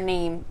to say her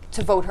name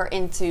to vote her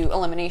into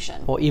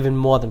elimination. Or even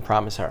more than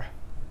promise her.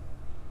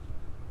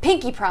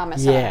 Pinky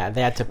promise her. Yeah,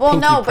 they had to Well,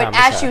 pinky no, but promise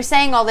as her. she was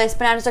saying all this,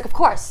 Banana's like, of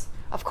course.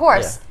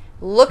 Yeah.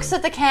 Looks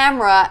at the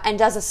camera and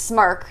does a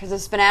smirk, because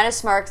this Banana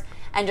smirks,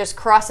 and just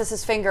crosses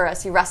his finger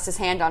as he rests his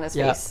hand on his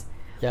Yep. face.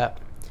 Yep.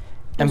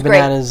 And was great.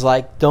 Banana's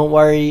like, don't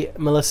worry,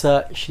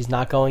 Melissa, she's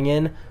not going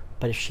in.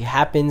 But if she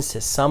happens to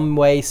some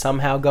way,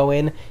 somehow go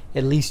in,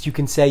 at least you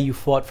can say you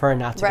fought for her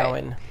not to go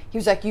in. He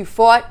was like, you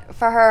fought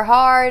for her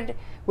hard,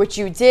 which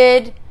you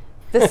did,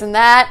 this and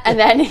that. And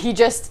then he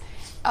just,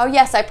 oh,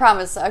 yes, I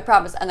promise.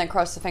 And then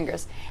crossed the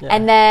fingers. Yeah.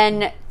 And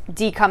then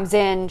Dee comes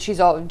in.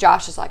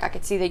 Josh is like, I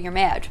could see that you're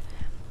mad.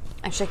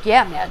 And she's like,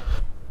 yeah, I'm mad.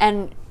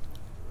 And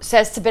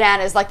says to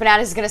Bananas, like,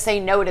 Bananas is going to say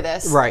no to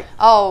this. Right.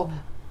 Oh,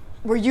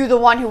 were you the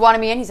one who wanted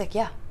me in? He's like,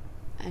 yeah.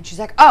 And she's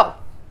like, oh,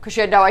 because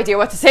she had no idea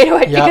what to say to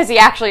it because he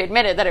actually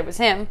admitted that it was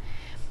him.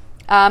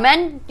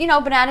 And,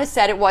 Bananas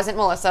said it wasn't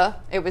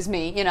Melissa. It was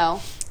me,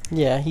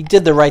 Yeah, he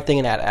did the right thing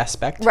in that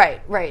aspect.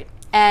 Right.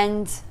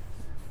 And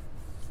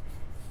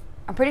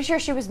I'm pretty sure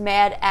she was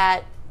mad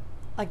at,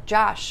 like,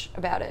 Josh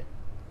about it.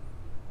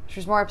 She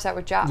was more upset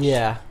with Josh.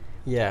 Yeah.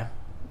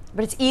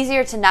 But it's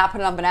easier to not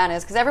put it on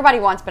Bananas because everybody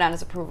wants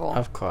Bananas' approval.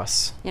 Of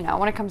course.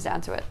 When it comes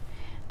down to it.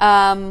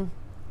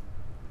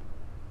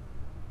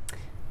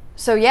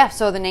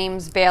 So the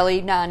name's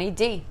Bailey, Nani,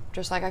 D,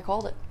 just like I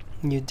called it.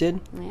 You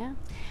did? Yeah.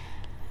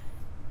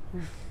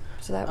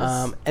 So that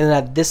was... and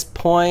at this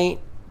point,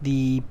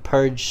 the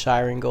purge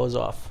siren goes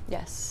off.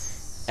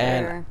 Yes.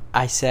 And sir.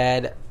 I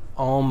said,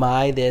 oh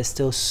my, there's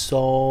still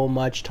so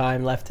much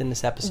time left in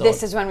this episode.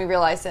 This is when we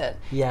realized it.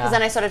 Yeah. Because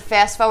then I started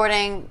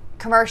fast-forwarding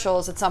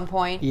commercials at some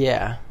point.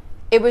 Yeah.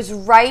 It was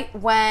right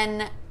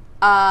when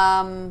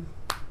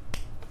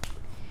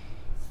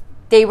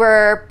they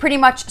were pretty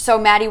much... So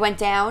Maddie went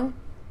down,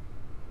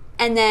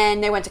 and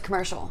then they went to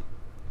commercial.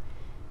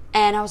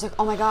 And I was like,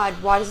 oh my God,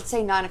 why does it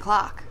say 9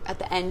 o'clock at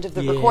the end of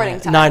the recording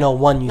time?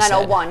 9:01 you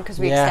said. 9:01, because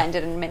we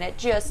extended in a minute,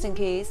 just in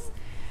case.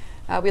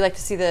 We like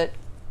to see the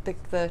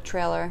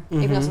trailer,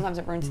 even though sometimes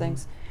it ruins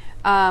things.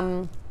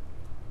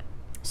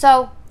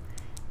 So,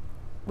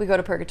 we go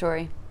to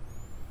Purgatory.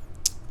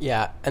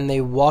 Yeah, and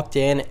they walked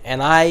in,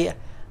 and I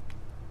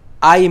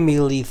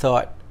immediately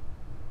thought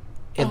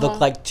it looked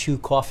like 2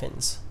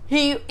 coffins.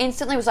 He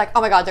instantly was like,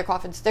 oh my God, they're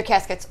coffins, they're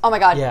caskets, oh my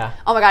God. Yeah.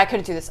 Oh my God, I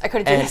couldn't do this,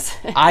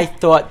 And I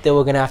thought they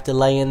were going to have to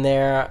lay in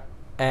there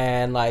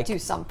and, like... do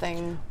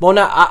something. Well,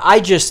 no, I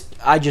just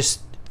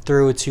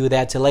threw it to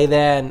that to lay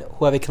there, and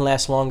whoever can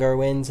last longer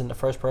wins, and the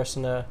first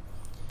person to...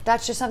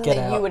 That's just something Get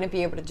that out. you wouldn't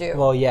be able to do.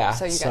 Well, yeah.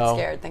 So you got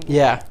scared thinking.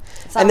 Yeah.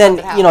 It's not And then,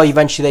 haunted house.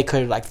 eventually they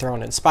could have, like,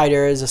 thrown in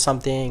spiders or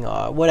something,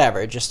 or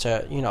whatever, just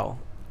to,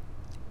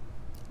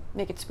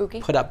 Make it spooky?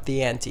 put up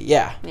the ante.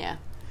 Yeah. Yeah.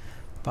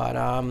 But,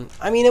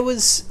 I mean, it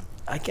was...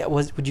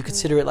 would you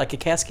consider it like a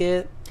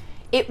casket?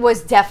 It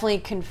was definitely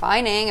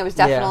confining. It was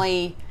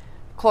definitely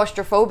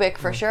claustrophobic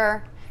for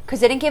sure. Because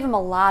they didn't give him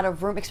a lot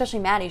of room, especially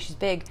Maddie, she's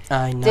big.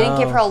 I know. They didn't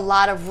give her a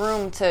lot of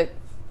room to,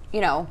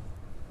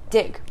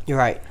 dig. You're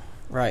right.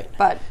 Right.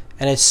 But,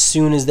 And as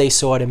soon as they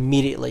saw it,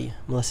 immediately,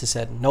 Melissa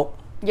said, nope.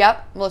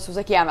 yep, Melissa was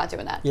like, yeah, I'm not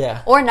doing that.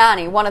 Yeah. Or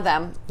Nani, one of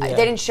them. Yeah.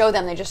 They didn't show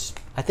them, they just,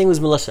 I think it was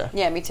Melissa.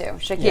 yeah, me too.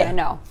 She's like, Yeah. yeah,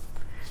 no,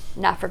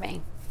 not for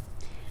me.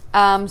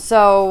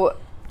 So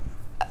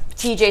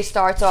TJ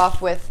starts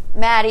off with,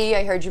 Maddie,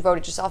 I heard you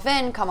voted yourself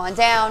in, come on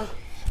down.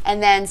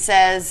 And then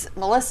says,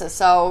 Melissa,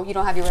 so you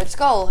don't have your red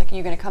skull, like, are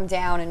you going to come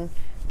down and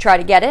try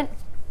to get it?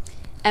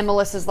 And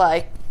Melissa's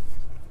like,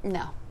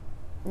 no,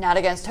 not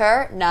against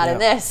her, not in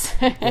Yep. this.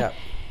 Yep.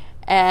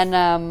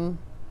 And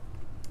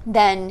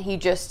then he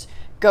just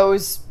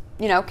goes,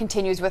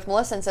 continues with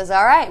Melissa and says,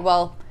 all right,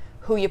 well,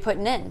 who you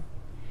putting in?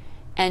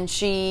 And does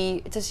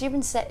she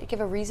even give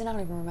a reason? I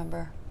don't even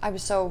remember. I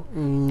was so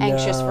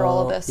anxious for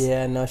all of this.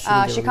 Yeah, no, she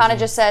didn't give She a kind of reason.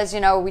 just says,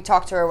 we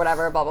talked to her,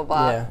 whatever, blah, blah,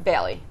 blah. Yeah.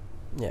 Bailey.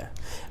 Yeah.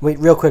 Wait,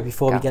 real quick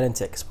before we Go. get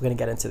into it, because we're going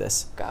to get into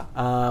this. Go.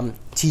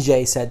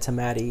 TJ said to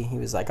Maddie, he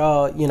was like,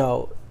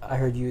 oh, I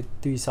heard you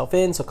threw yourself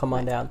in, so come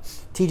on down.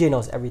 TJ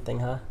knows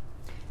everything, huh?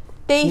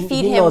 They He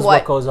feed him knows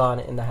what goes on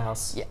in the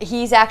house.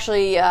 he's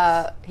actually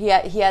he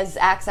has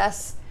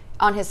access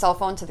on his cell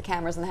phone to the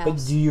cameras in the But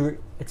house.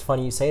 it's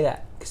funny you say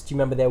that, because do you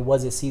remember there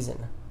was a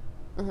season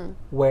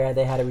where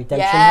they had a redemption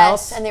Yes,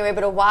 house? and they were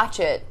able to watch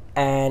it.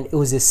 And it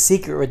was a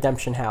secret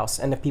redemption house,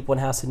 and the people in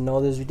the house didn't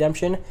know there was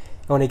redemption.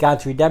 And when they got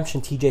into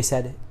redemption, TJ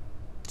said,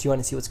 do you want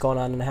to see what's going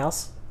on in the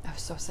house? I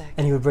was so sick.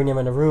 And he would bring them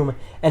in a room,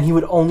 and he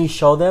would only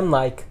show them,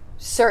 like,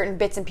 Certain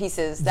bits and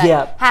pieces that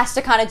Yeah. has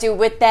to kind of do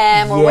with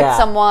them or with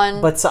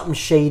someone. but something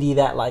shady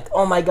that, like,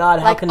 oh my god,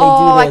 how like, can they do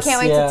this? I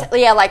can't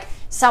wait to like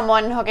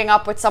someone hooking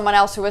up with someone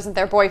else who isn't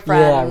their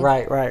boyfriend. Yeah,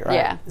 right.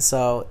 Yeah.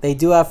 So they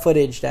do have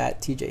footage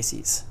that TJ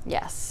sees.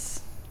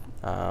 Yes.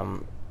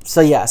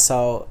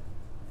 So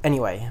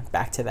anyway,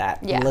 back to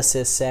that. Yeah.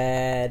 Melissa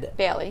said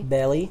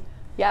Bailey.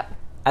 Yep.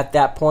 At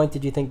that point,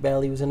 did you think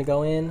Bailey was going to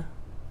go in?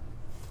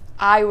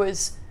 I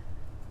was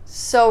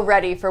so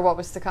ready for what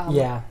was to come.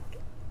 Yeah.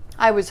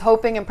 I was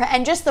hoping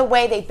and just the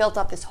way they built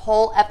up this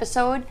whole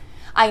episode,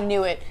 I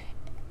knew it.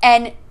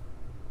 And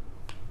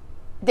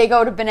they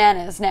go to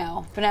Bananas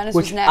now. Bananas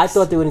was Which next. I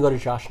thought they were going to go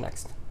to Josh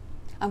next.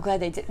 I'm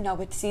glad they did. No,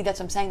 but see, that's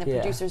what I'm saying. The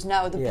Yeah. producers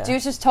know. The Yeah.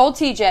 producers told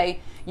TJ,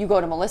 you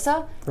go to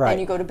Melissa, Right. and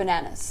you go to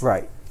Bananas.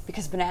 Right.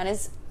 Because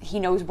Bananas, he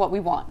knows what we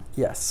want.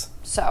 Yes.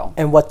 So,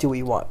 And what do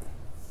we want?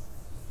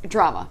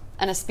 drama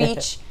and a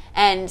speech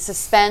and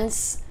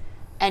suspense,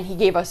 and he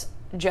gave us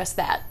just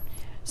that.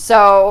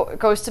 So, it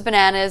goes to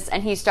Bananas,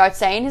 and he starts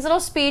saying his little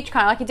speech,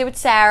 kind of like he did with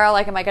Sarah,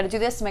 like, am I going to do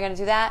this? Am I going to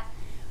do that?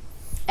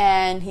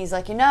 And he's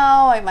like,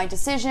 my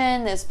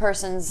decision, this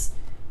person's,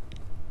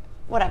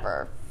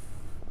 whatever.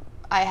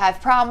 I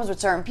have problems with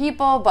certain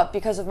people, but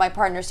because of my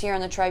partners here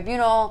in the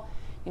tribunal,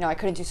 I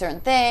couldn't do certain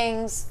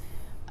things.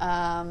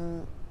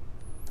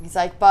 He's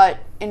like, but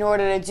in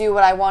order to do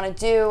what I want to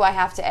do, I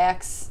have to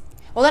ask.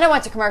 Well, then I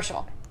went to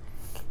commercial.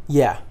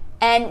 Yeah.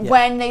 And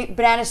when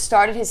Bananas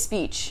started his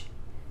speech,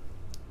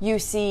 you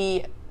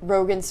see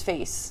Rogan's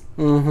face.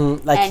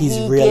 Mm-hmm. Like And he's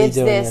he really gives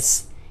doing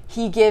this.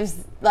 He gives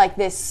like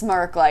this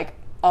smirk, like,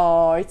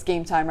 oh, it's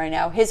game time right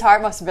now. His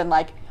heart must have been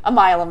like a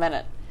mile a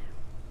minute.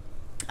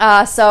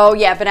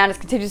 Bananas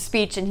continues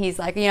speech, and he's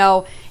like,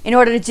 in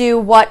order to do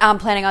what I'm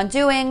planning on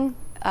doing,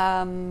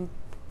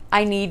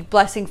 I need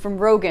blessing from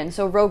Rogan.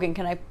 So Rogan,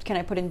 can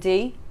I put in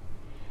D?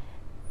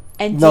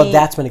 And No, D,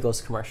 that's when it goes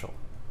to commercial.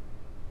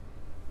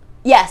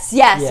 yes.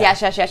 Yeah.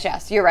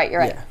 You're right.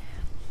 Yeah.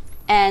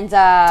 And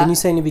Didn't you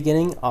say in the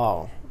beginning,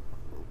 oh,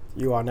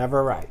 you are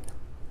never right.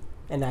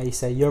 And now you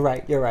say, you're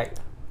right.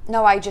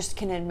 no, I just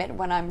can admit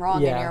when I'm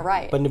wrong and you're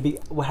right.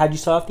 But how'd you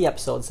start off the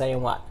episode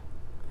saying what?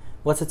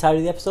 What's the title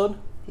of the episode?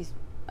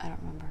 I don't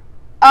remember.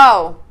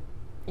 Oh,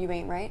 you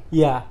ain't right?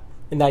 Yeah.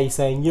 And now you're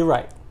saying, you're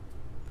right.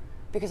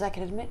 Because I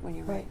can admit when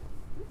you're right.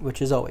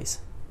 Which is always.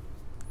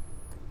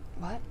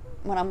 What?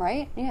 When I'm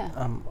right? Yeah.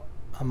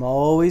 I'm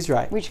always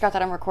right. We just got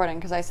that on recording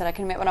because I said I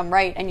can admit when I'm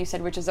right, and you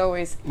said which is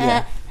always.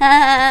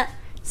 Yeah.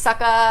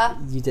 Sucker.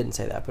 You didn't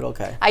say that, but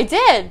okay. I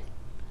did.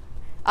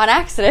 On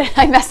accident.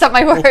 I messed up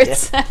my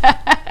words.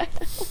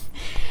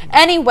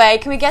 Anyway,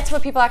 can we get to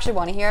what people actually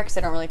want to hear? Because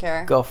they don't really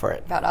care Go for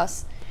it. about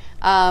us.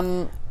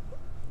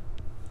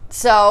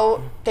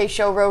 So they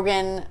show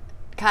Rogan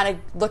kind of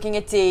looking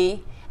at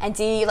Dee, and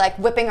Dee like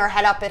whipping her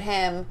head up at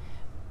him,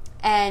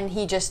 and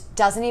he just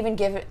doesn't even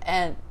give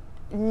it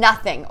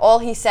nothing. All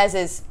he says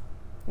is,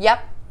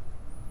 "Yep."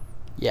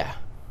 Yeah.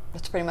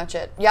 That's pretty much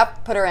it.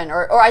 Yep, put her in.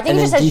 Or I think And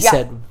he then just says, Dee yep.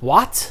 said,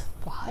 what?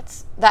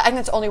 What? I think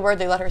that's the only word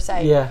they let her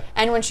say. Yeah.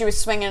 And when she was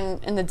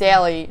swinging in the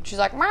daily, she's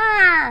like,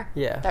 "Mah!"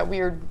 Yeah. That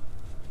weird,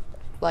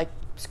 like,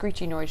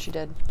 screechy noise she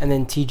did. And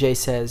then TJ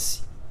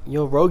says,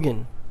 yo,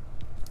 Rogan,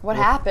 What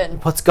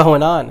happened? what's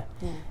going on?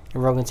 Yeah.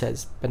 And Rogan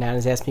says,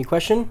 Bananas asked me a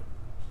question,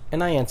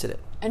 and I answered it.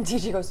 And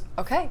TJ goes,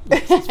 okay.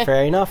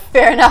 Fair enough.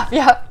 Fair enough.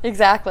 Yep,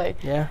 exactly.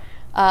 Yeah.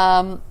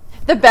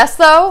 The best,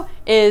 though,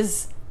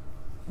 is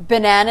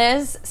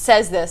Bananas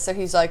says this. So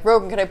he's like,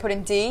 Rogan, could I put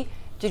in D?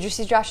 Did you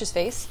see Josh's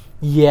face?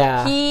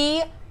 Yeah.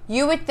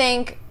 You would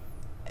think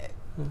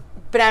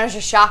Bananas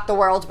just shocked the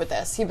world with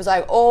this. He was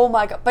like, oh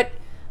my God. But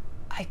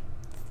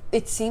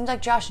it seemed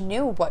like Josh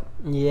knew what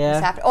was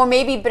happening. Or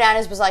maybe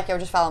Bananas was like, yo,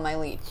 just follow my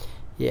lead.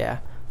 Yeah.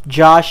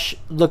 Josh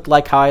looked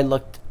like how I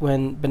looked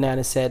when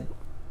Banana said,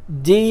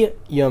 D,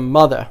 your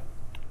mother.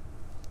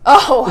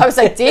 Oh, I was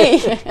like,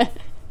 D.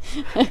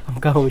 I'm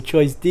going with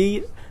choice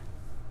D.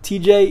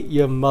 TJ,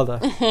 your mother.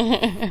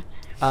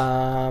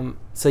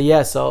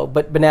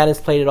 But Bananas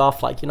played it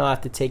off like, I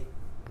have to take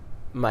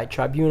my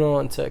tribunal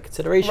into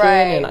consideration,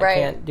 and I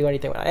can't do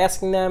anything without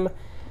asking them.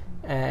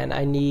 And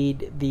I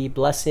need the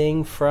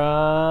blessing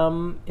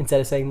from,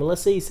 instead of saying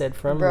Melissa, he said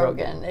from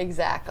Rogan.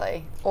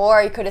 Exactly.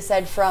 Or he could have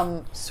said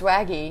from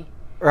Swaggy.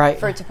 Right.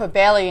 To put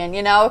Bailey in,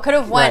 it could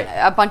have went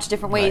a bunch of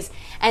different ways. Right.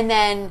 And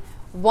then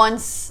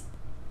once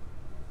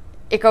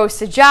it goes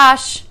to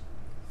Josh,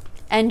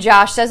 And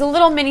Josh says a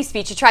little mini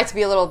speech. He tried to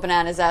be a little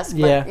Bananas-esque,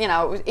 but,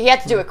 he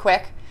had to do it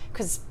quick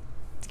because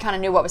he kind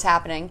of knew what was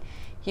happening.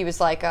 He was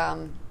like,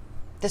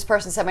 this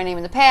person said my name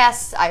in the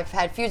past. I've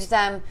had feuds with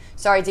them.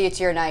 Sorry, Dee, it's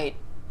your night.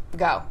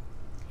 Go.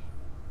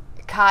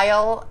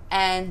 Kyle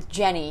and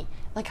Jenny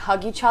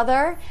hug each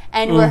other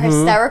and were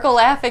hysterical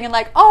laughing and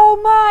oh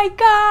my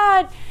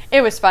God.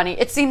 It was funny.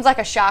 It seems like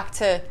a shock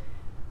to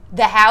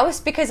the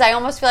house because I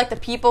almost feel like the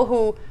people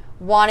who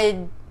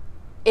wanted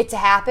it to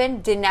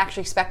happen didn't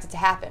actually expect it to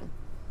happen.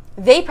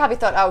 They probably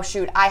thought, oh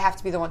shoot, I have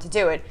to be the one to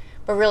do it.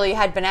 But really you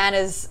had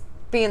Bananas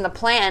being the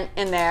plant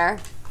in there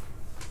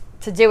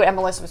to do it, and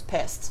Melissa was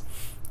pissed.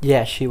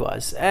 Yeah, she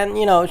was.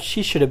 And,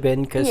 she should have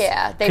been because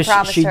they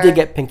promised she her. did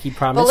get Pinky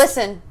promised. But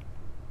listen,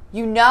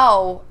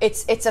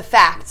 it's a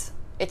fact.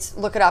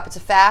 Look it up. It's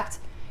a fact.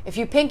 If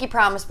you pinky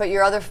promise, but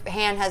your other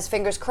hand has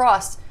fingers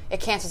crossed, it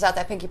cancels out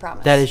that pinky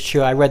promise. That is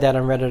true. I read that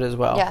on Reddit as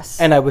well. Yes.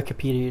 And I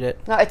Wikipedia'd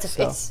it. No,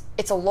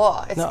 it's a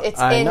law.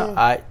 I know.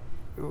 I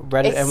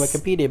Reddit and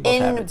Wikipedia both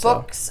have it. In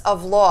books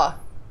of law.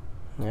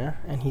 Yeah,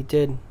 and he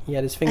did. He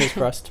had his fingers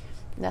crossed.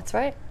 That's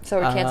right. So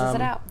it cancels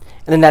it out.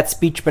 And then that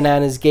speech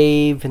Bananas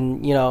gave,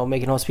 and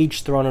making a whole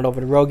speech, throwing it over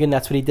to Rogan.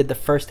 That's what he did the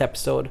first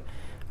episode,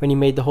 when he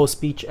made the whole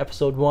speech,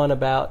 episode 1,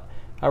 about.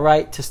 All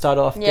right, to start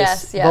off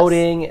this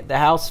voting, the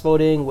House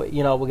voting, we're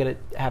going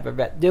to have a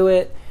vet do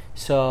it.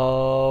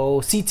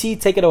 So,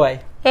 CT, take it away.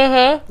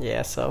 Mm-hmm.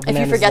 Yeah, so... If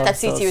you forget that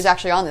CT was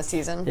actually on this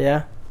season.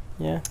 Yeah.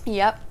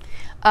 Yep.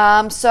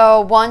 So,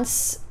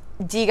 once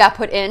Dee got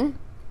put in,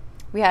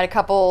 we had a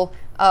couple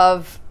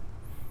of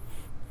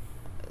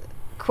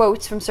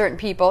quotes from certain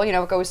people. It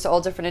goes to all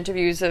different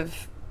interviews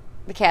of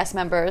the cast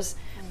members.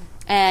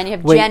 And you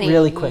have Jenny.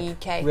 Really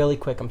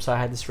quick. I'm sorry,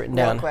 I had this written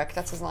down. Real quick,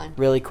 that's his line.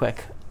 Really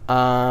quick.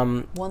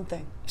 One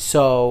thing.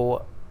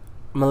 So,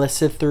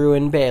 Melissa threw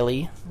in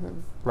Bailey,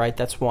 right?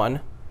 That's 1.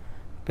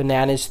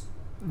 Bananas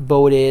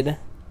voted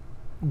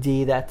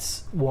Dee.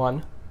 That's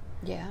 1.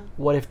 Yeah.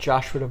 What if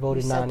Josh would have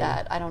voted Nany? Said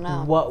that. I don't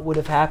know. What would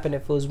have happened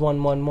if it was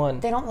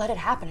 1-1-1? They don't let it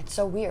happen. It's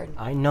so weird.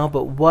 I know,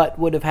 but what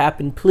would have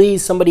happened?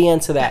 Please, somebody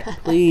answer that.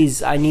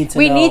 Please, I need to know.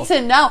 We need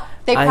to know.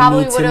 They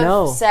probably would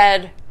have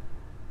said...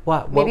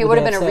 What maybe it would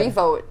have been a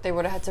revote. They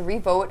would have had to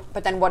revote,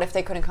 but then what if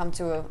they couldn't come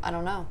to a... I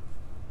don't know.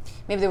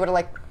 Maybe they would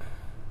have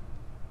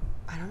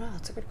I don't know.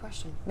 That's a good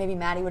question. Maybe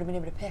Maddie would have been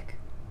able to pick.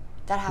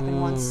 That happened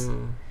once.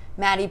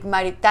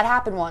 That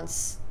happened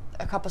once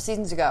a couple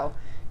seasons ago.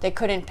 They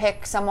couldn't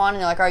pick someone, and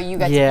they're like, "All right, you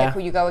get to pick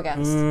who you go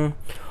against."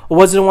 Or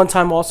was it one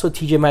time also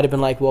TJ might have been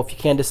like, "Well, if you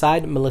can't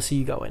decide, Melissa,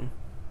 you go in."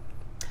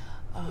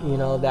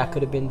 That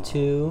could have been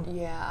 2.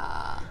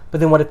 Yeah. But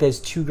then what if there's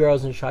 2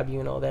 girls in the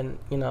tribunal? Then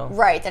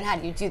Right. Then how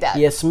do you do that?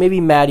 Yeah. So maybe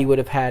Maddie would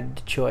have had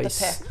the choice.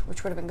 The pick,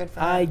 which would have been good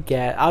for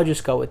her. I'll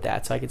just go with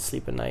that, so I could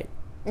sleep at night.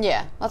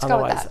 Yeah, let's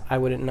go with that. Otherwise, I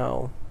wouldn't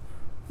know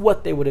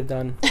what they would have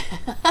done.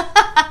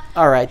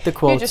 All right, the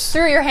quotes. You just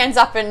threw your hands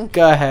up and...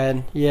 Go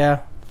ahead,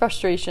 yeah.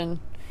 Frustration.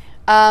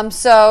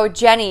 So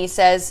Jenny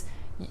says,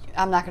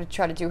 I'm not going to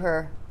try to do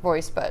her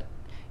voice, but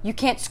you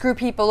can't screw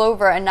people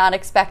over and not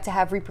expect to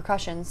have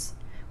repercussions,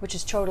 which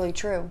is totally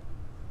true.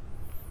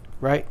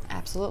 Right.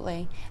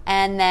 Absolutely.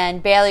 And then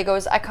Bailey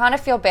goes, I kind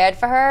of feel bad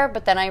for her,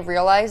 but then I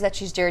realize that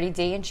she's Dirty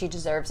D and she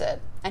deserves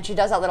it. And she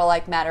does that little,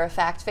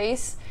 matter-of-fact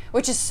face,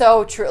 which is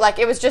so true.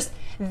 It was just,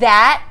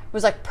 that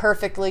was,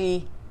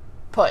 perfectly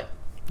put.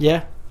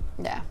 Yeah.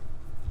 Yeah.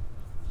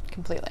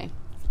 Completely.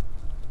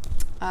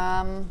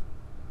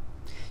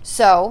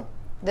 So,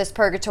 this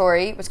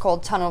purgatory was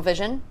called Tunnel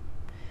Vision.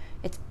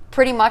 It's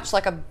pretty much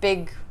like a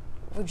big,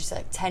 what would you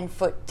say,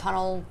 10-foot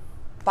tunnel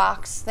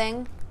box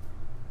thing.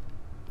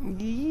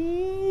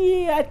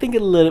 Yeah, I think a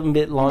little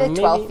bit longer.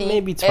 12 feet.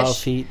 Maybe 12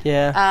 feet,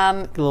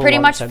 yeah. Pretty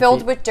much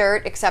filled with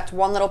dirt, except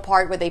one little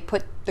part where they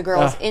put the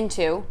girls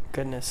into.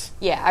 Goodness.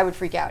 Yeah, I would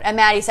freak out. And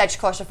Maddie said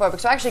she's claustrophobic,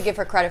 so I actually give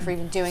her credit for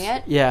even doing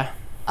it. Yeah.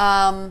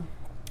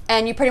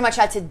 And you pretty much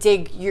had to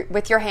dig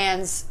with your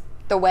hands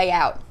the way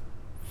out.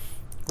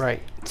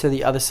 Right. To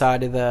the other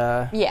side of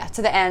the... Yeah,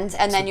 to the end.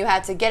 And then you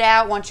had to get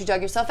out. Once you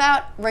dug yourself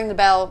out, ring the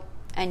bell,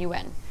 and you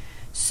win.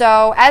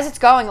 So as it's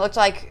going, it looked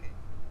like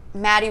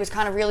Maddie was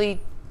kind of really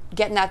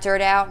getting that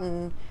dirt out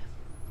and,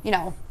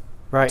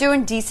 right.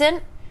 doing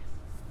decent.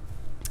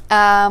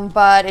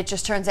 But it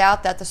just turns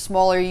out that the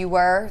smaller you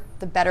were,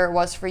 the better it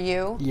was for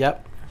you.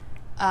 Yep.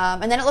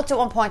 And then it looked at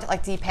one point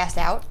that, Dee passed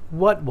out.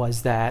 What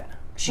was that?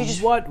 She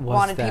just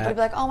wanted people to be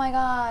like, oh my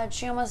God,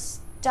 she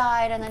almost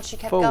died, and then she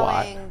kept going.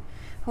 What?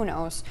 Who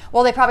knows?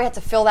 Well, they probably had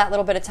to fill that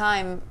little bit of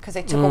time because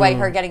they took away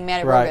her getting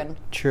mad at Rogan.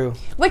 True.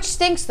 Which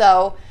stinks,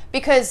 though,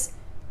 because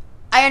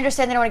I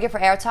understand they don't want to give her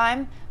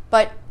airtime,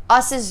 but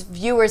us as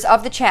viewers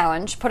of the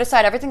challenge, put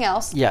aside everything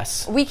else,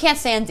 yes, we can't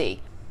stand Dee.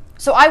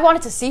 So I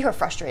wanted to see her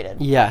frustrated.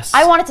 Yes.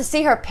 I wanted to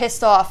see her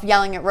pissed off,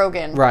 yelling at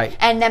Rogan. Right.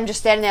 And them just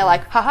standing there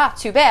like, haha,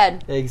 too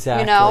bad.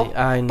 Exactly.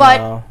 I know.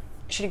 But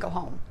she didn't go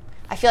home.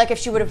 I feel like if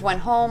she would have went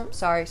home,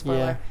 sorry,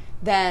 spoiler,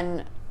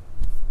 then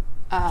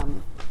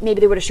maybe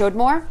they would have showed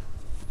more.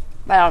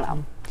 But I don't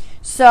know.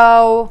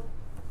 So,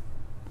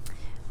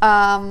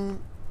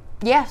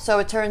 so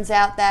it turns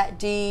out that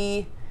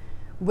Dee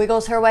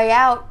wiggles her way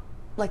out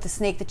like the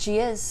snake that she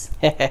is.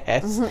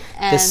 The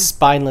And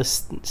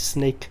spineless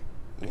snake.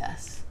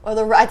 yes,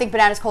 or I think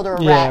Bananas called her a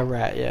rat. Yeah,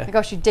 rat. Yeah. Like,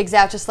 oh, she digs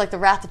out just like the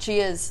rat that she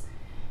is,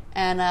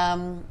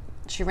 and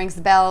she rings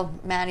the bell.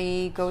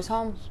 Maddie goes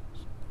home.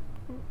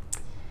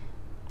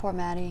 Poor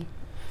Maddie.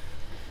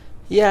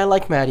 Yeah, I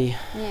like Maddie.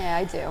 Yeah,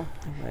 I do.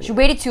 Maddie. She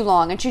waited too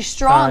long, and she's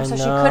strong, so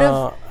she could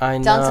have I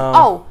done know. some.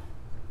 Oh,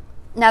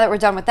 now that we're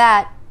done with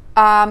that,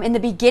 in the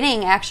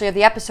beginning actually of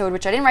the episode,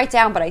 which I didn't write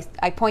down, but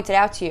I pointed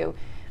out to you,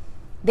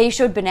 they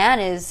showed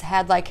Bananas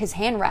had like his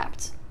hand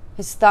wrapped,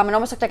 his thumb. It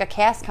almost looked like a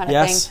cast kind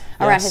of thing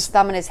around his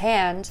thumb and his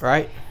hand.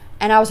 Right.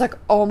 And I was like,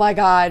 oh my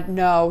God,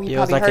 no. He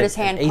probably like hurt his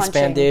hand an ace punching.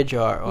 bandage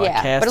or a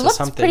cast but it or looked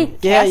something. pretty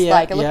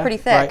cast-like. It looked pretty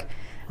thick.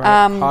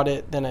 Right.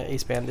 Harder than an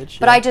ace bandage.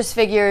 But I just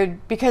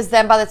figured, because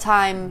then by the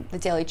time the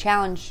Daily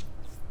Challenge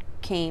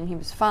came, he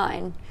was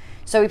fine.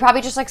 So he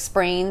probably just like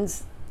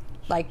sprains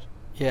like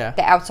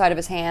the outside of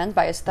his hand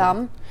by his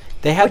thumb.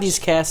 They have these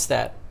casts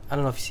that, I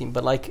don't know if you've seen,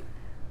 but like...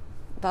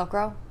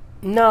 Velcro?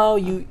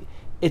 No,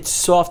 it's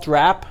soft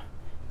wrap,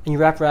 and you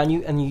wrap around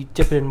you, and you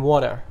dip it in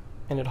water,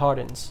 and it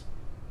hardens.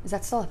 Is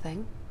that still a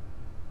thing?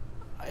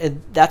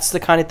 That's the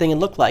kind of thing it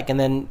looked like. And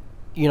then,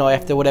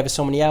 after whatever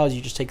so many hours,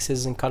 you just take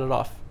scissors and cut it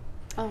off.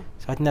 Oh.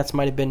 So I think that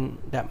might have been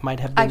I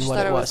what just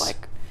thought it was.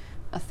 like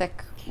a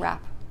thick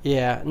wrap.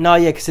 Yeah. No,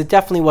 because it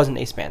definitely wasn't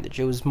ace bandage.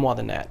 It was more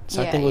than that.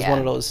 So I think it was one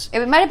of those...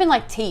 It might have been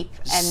like tape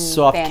and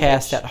soft bandage.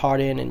 cast that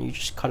harden, and you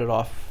just cut it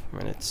off,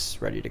 and it's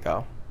ready to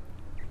go.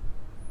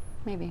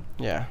 Maybe.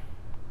 Yeah.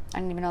 I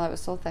didn't even know that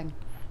was still a thing.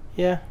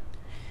 Yeah.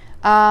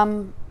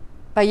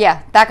 But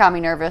yeah, that got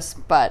me nervous,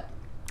 but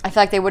I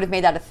feel like they would have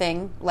made that a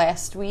thing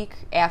last week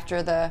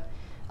after the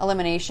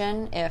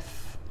elimination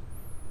if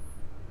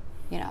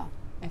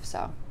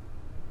so.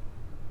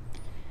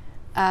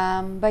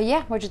 But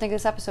yeah, what'd you think of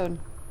this episode?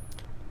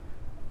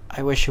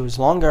 I wish it was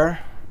longer.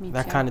 Me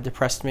too. Kind of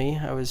depressed me.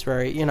 I was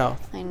very,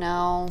 I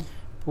know.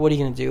 What are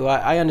you going to do?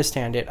 I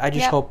understand it. I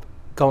just hope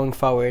going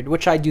forward,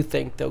 which I do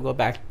think they'll go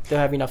back. They'll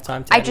have enough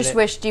time to I just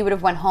wish Dee would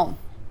have went home.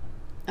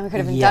 And we could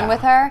have been done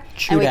with her.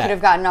 True and we that. could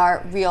have gotten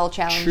our real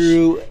challenge.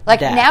 True Like,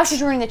 that. now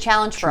she's ruining the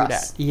challenge for True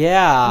us. that.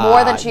 Yeah.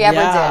 More than she ever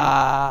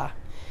did.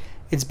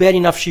 It's bad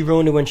enough she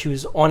ruined it when she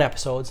was on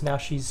episodes. Now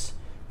she's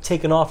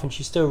taken off and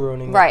she's still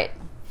ruining it. Right.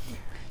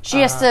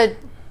 She has to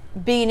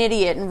be an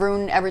idiot and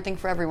ruin everything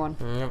for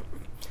everyone.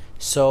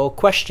 So,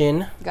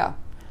 question. Go.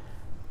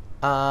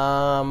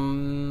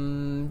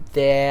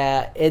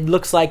 It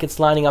looks like it's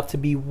lining up to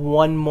be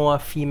one more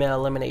female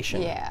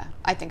elimination. Yeah,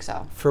 I think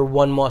so. For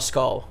one more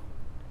skull.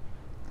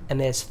 And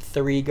there's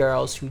 3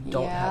 girls who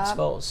don't have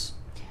skulls.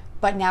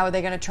 But now are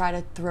they going to try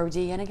to throw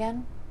Dee in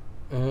again?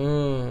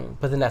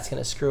 But then that's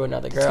going to screw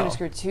another girl. It's going to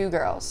screw 2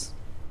 girls.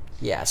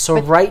 Yeah, so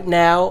right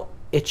now,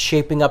 it's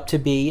shaping up to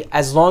be,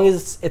 as long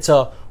as it's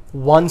a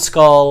 1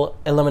 skull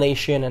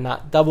elimination and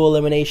not double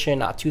elimination,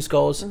 not 2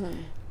 skulls,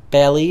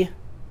 Bailey,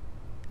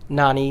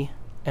 Nany,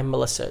 and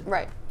Melissa.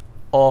 Right.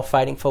 All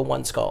fighting for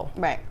 1 skull.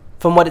 Right.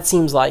 From what it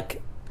seems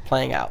like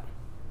playing out.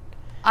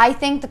 I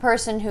think the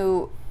person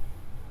who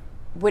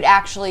would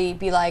actually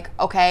be like,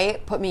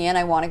 okay, put me in,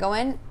 I want to go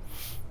in,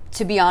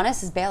 to be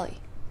honest, is Bailey.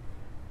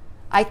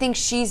 I think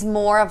she's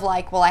more of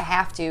like, well, I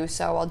have to,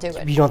 so I'll do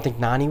it. You don't think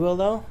Nany will,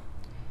 though?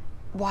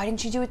 Why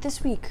didn't you do it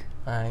this week?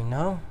 I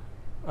know.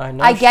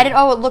 I get it.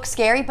 Oh, it looks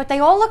scary, but they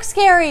all look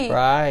scary.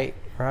 Right.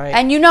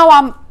 And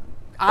I'm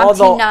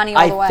Although, Team Nany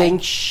all the way. I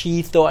think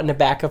she thought in the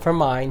back of her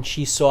mind,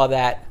 she saw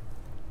that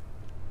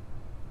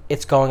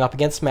it's going up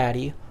against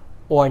Maddie,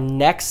 or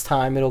next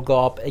time it'll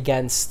go up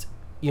against,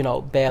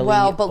 Bailey.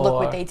 Well, but look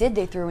what they did.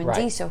 They threw in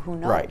Dee, so who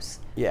knows? Right.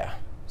 Yeah.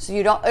 So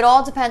it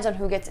all depends on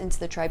who gets into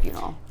the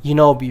tribunal.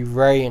 It'll be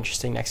very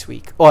interesting next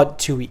week, or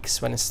 2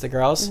 weeks when it's the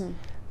girls.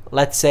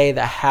 Let's say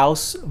the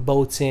House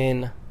votes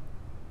in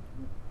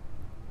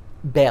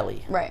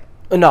Bailey. Right.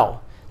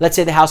 No. Let's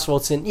say the House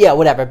votes in,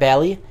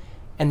 Bailey,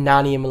 and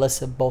Nany and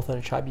Melissa both on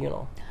the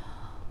tribunal.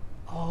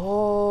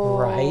 Oh.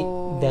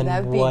 Right? Then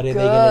that'd be what are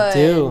good. they going to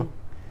do?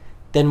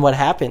 Then what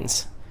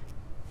happens?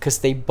 Because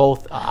they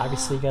both are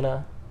obviously going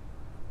to...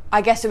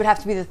 I guess it would have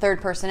to be the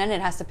third person in.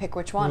 It has to pick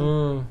which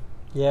one.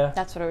 Yeah.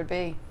 That's what it would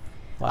be.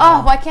 Wow.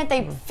 Oh, why can't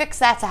they fix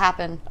that to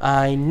happen?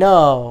 I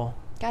know.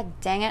 God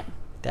dang it.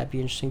 That'd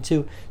be interesting,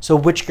 too. So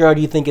which girl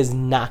do you think is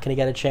not going to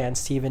get a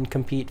chance to even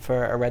compete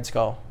for a Red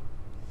Skull?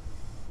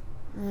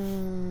 I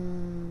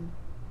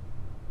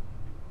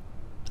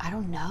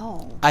don't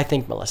know. I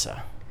think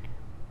Melissa.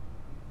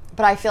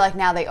 But I feel like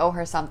now they owe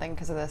her something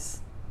because of this.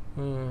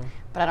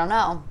 But I don't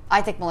know.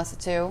 I think Melissa,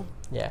 too.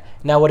 Yeah.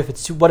 Now, what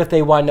if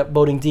they wind up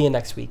voting Dee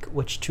next week?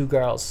 Which 2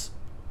 girls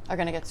are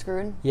going to get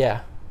screwed?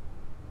 Yeah.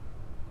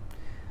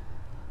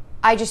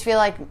 I just feel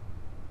like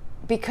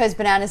because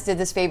Bananas did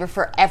this favor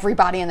for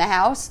everybody in the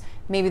house,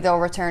 maybe they'll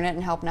return it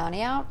and help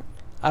Nany out.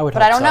 I would.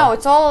 But I don't know.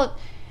 It's all.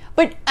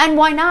 And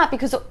why not?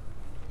 Because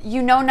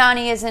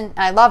Nany isn't.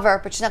 I love her,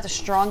 but she's not the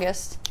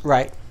strongest.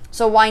 Right.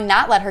 So why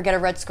not let her get a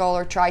Red Skull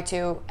or try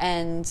to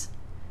and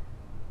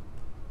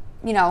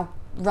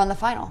run the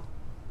final?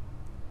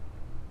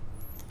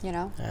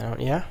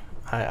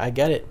 I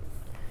get it.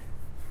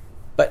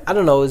 But I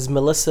don't know. Is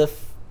Melissa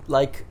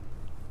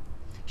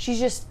She's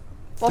just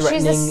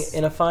threatening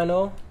in a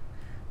final?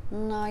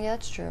 No, yeah,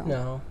 that's true.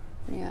 No.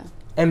 Yeah.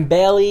 And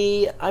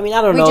Bailey, I mean,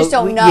 I don't know. We just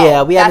don't know.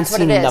 Yeah, we haven't That's what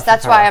seen it is. enough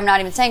That's of why her. I'm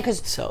not even saying, because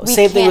So we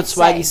same thing with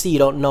can't Swaggy say. C. You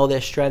don't know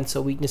their strengths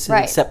or weaknesses,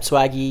 Right. except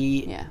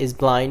Swaggy Yeah. is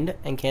blind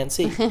and can't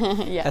see.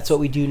 Yes. That's what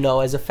we do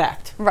know as a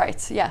fact.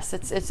 Right. Yes,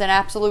 it's an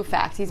absolute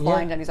fact. He's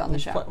blind and he's on the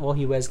show. Well,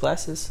 he wears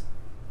glasses.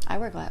 I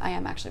wear glasses. I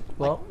am actually.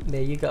 Well,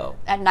 there you go.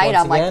 At night, Once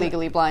I'm like again,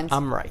 legally blind.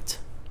 I'm right.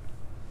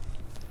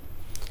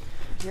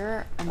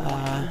 You're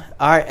annoying.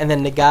 All right, and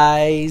then the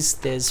guys.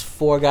 There's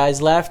 4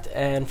 guys left,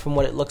 and from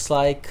what it looks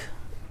like,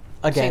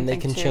 again, Same they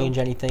thing, can too. change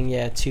anything.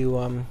 Yeah,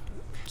 to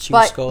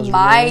But skulls.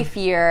 my remaining.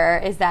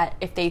 fear is that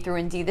if they threw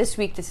in D this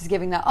week, this is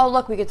giving that, oh,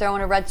 look, we could throw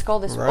in a red skull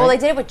this week. Right. Well, they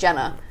did it with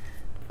Jenna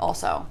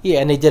also. Yeah,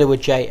 and they did it with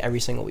Jay every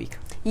single week.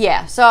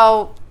 Yeah,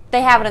 so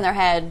they have it in their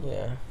head.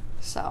 Yeah,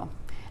 So,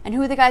 and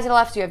who are the guys that are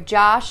left? You have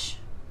Josh,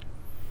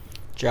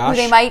 Josh.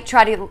 who they might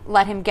try to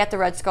let him get the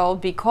red skull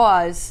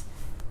because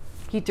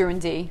he threw in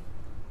D.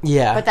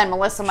 Yeah, But then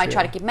Melissa might true.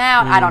 try to keep him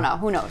out. I don't know.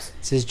 Who knows?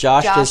 This is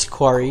Josh. There's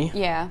Corey.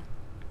 Yeah.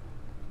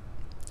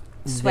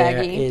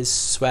 There Swaggy. is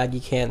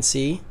Swaggy Can't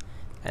See,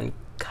 and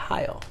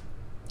Kyle.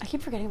 I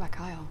keep forgetting about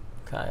Kyle.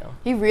 Kyle.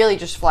 He really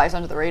just flies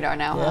under the radar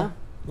now, Yeah. huh?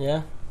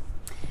 Yeah.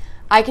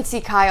 I could see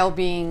Kyle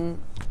being,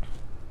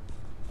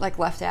 like,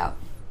 left out.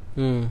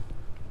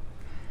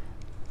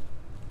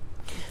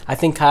 I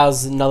think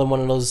Kyle's another one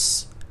of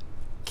those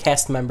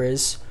cast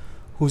members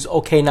who's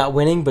okay not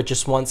winning, but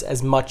just wants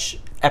as much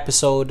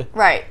episode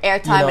Right,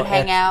 airtime and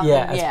hang out.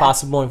 yeah, and, as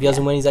possible. And if he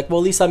doesn't win, he's like, well,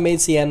 at least I made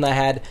CN. I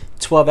had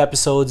 12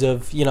 episodes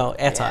of, airtime.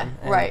 Yeah.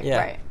 And, Right, yeah.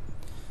 right.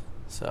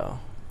 So,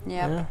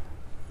 Yep.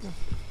 yeah.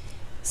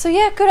 So,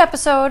 yeah, good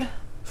episode.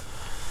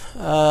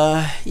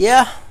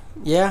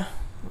 Yeah.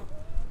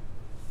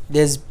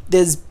 There's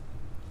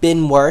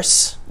been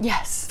worse.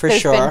 Yes. For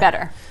there's sure. been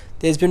better.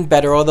 There's been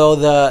better, although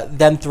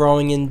them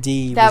throwing in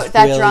D was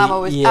That really, drama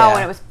was, yeah,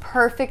 and it was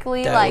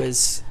perfectly,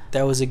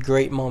 that was a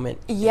great moment.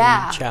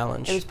 yeah. In the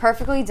challenge. It was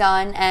perfectly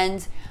done,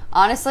 and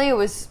honestly, it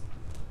was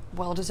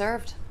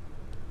well-deserved.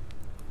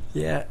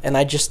 Yeah, and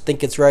I just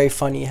think it's very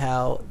funny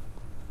how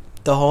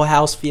the whole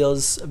house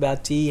feels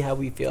about D, how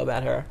we feel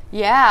about her,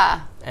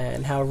 Yeah.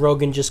 and how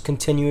Rogan just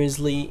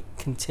continuously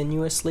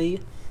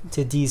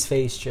to D's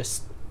face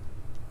just.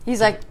 He's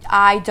like,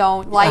 I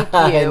don't like you.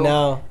 I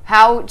know.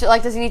 How,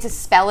 does he need to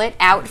spell it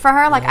out for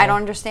her? Like, Yeah. I don't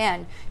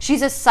understand.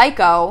 She's a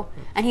psycho,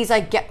 and he's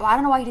like, well, I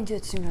don't know why he didn't do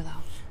it sooner, though.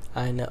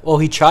 I know. Well,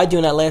 he tried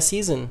doing that last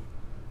season.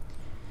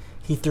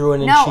 He threw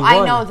in and No, she won.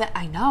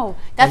 I know.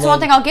 That's And the one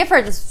then- thing I'll give her.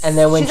 and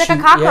then when she's like she- a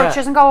cockroach. yeah. She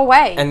doesn't go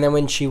away. And then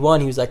when she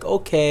won, he was like,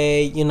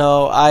 "Okay,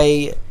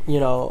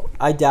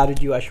 I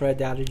doubted you. I should have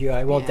doubted you.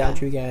 I won't Yeah.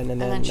 doubt you again." And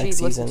then she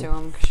next listened season, to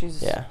him. 'Cause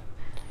she's, yeah.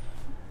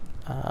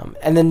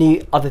 And then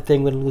the other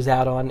thing we'd lose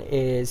out on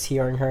is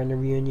hearing her in the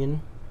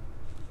reunion.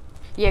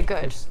 Yeah,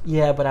 good.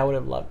 Yeah, but I would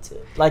have loved to.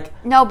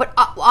 No, but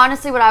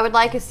honestly, what I would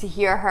like is to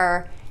hear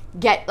her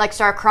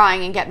start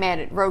crying and get mad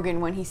at Rogan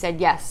when he said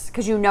yes.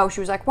 Because she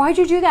was like, why'd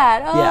you do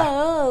that?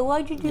 Oh,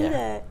 why'd you do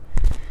that?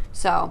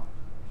 So,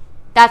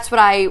 that's what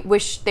I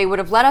wish they would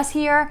have let us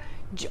hear.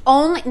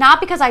 Only, not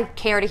because I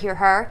care to hear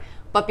her,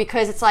 but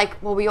because it's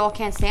like, well, we all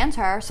can't stand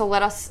her, so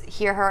let us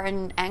hear her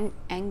in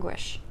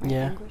anguish. Right?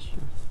 Yeah. Anguish?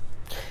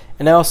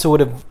 And I also would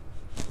have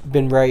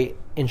been very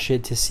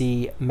interested to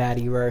see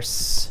Maddie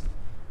versus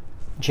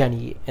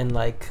Jenny in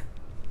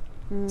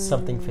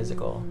something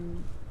physical.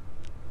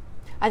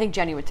 I think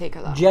Jenny would take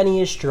her, though. Jenny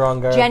is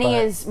stronger. Jenny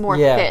but- is more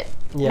yeah, fit.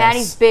 yes.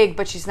 Maddie's big,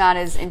 but she's not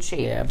as in shape.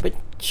 Yeah, but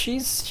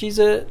she's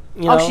a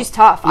she's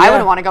tough. I Yeah.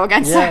 wouldn't want to go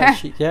against Yeah,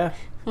 her.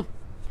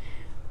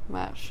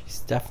 But, she's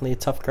definitely a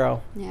tough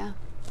girl. yeah.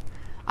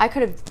 I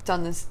could have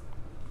done this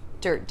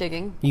dirt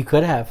digging. You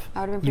could have. I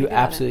would have been You pretty good at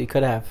it. absolutely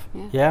could have.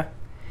 Yeah. Yeah.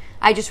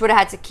 I just would have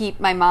had to keep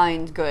my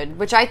mind good,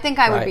 which I think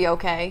I would Right. be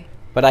okay.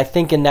 But I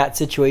think in that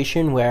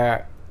situation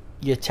where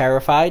you're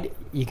terrified,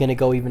 you're gonna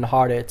go even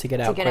harder to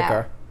get out get quicker.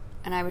 out.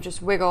 And I would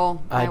just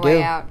wiggle my I way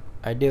do. out.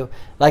 I do.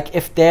 Like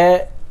if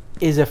there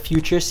is a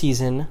future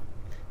season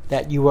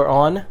that you were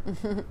on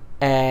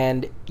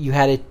and you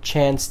had a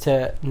chance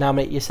to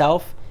nominate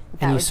yourself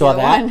That and you would saw be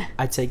the that, one.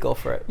 I'd say go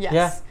for it. Yes.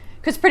 Yeah.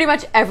 Because pretty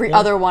much every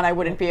other one I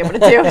wouldn't be able to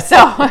do. So,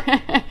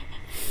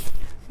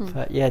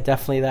 But yeah,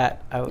 definitely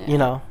that.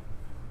 Yeah.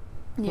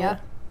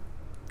 Yep.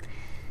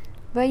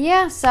 But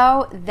yeah,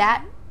 so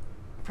that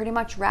pretty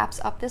much wraps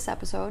up this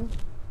episode.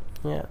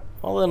 Yeah.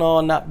 All in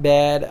all, not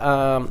bad.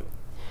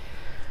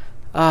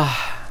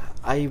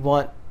 I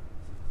want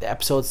the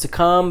episodes to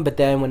come, but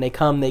then when they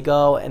come, they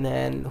go, and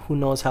then who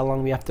knows how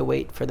long we have to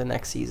wait for the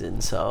next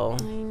season. So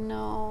I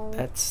know.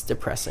 that's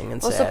depressing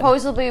and Well, sad.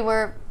 supposedly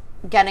we're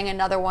getting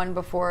another one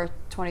before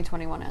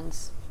 2021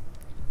 ends.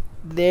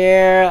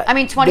 They're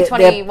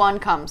 2021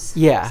 comes.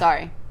 Yeah.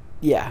 Sorry.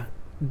 Yeah.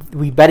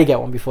 We better get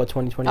one before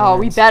 2021 Oh,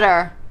 we ends.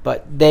 better.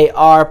 But they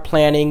are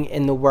planning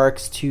in the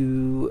works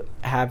to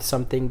have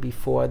something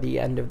before the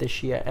end of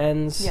this year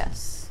ends.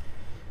 Yes.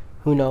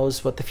 who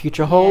knows what the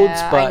future holds.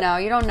 Yeah, But I know.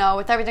 You don't know.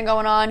 With everything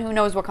going on, who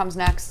knows what comes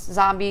next?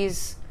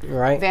 Zombies,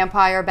 right,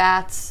 vampire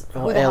bats.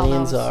 oh, Who the hell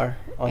aliens knows? are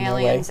on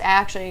Aliens, their way.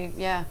 actually,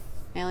 yeah.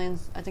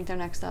 Aliens, I think they're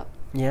next up.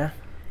 Yeah,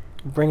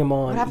 bring them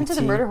on. What happened to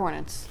the ET. murder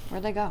hornets?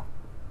 Where'd they go?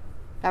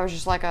 That was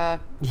just like a,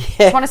 Yeah.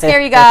 just want to scare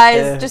you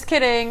guys. Just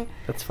kidding.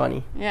 That's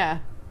funny. Yeah.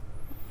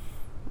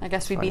 I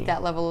guess we Funny. beat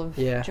that level of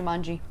Yeah.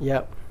 Jumanji.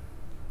 Yep.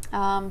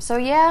 So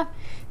yeah,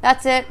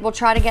 that's it. We'll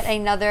try to get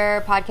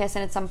another podcast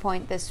in at some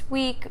point this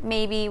week.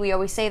 Maybe. We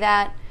always say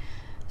that.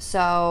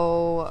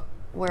 So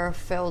we're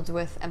filled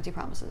with empty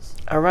promises.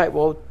 All right.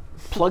 Well,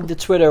 plug the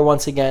Twitter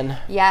once again.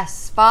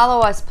 Yes.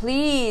 Follow us,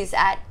 please,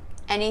 at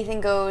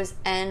Anything Goes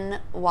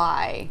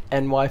NY.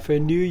 NY for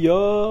New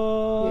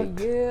York.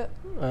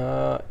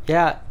 Yeah.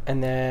 Yeah,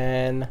 and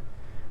then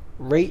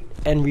rate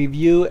and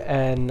review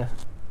and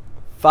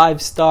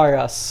 5-star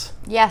us.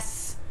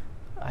 Yes.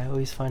 I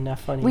always find that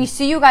funny. We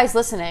see you guys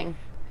listening.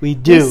 We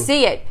do. We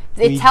see it.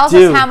 It We tells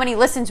do. us how many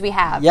listens we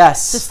have.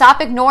 Yes. So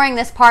stop ignoring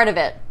this part of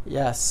it.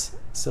 Yes.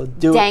 So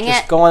do Dang it.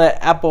 Just it. go on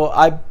to Apple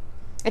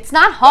It's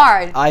not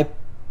hard.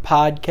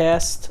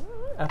 podcast.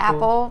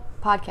 Apple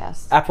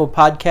Podcast. Apple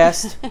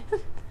Podcast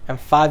and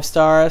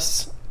 5-star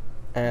us,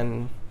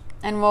 and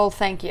And we'll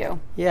thank you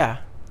yeah.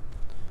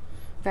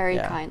 very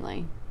Yeah.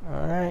 kindly.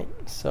 All right.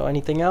 So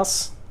anything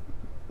else?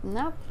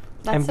 Nope.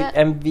 That's it.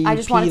 MVP I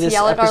just wanted to this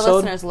yell at our episode?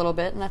 listeners a little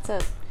bit, and that's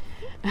it.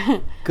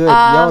 Good.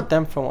 Yell at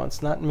them for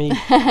once, not me.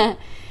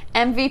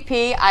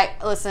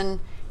 MVP, listen,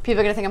 people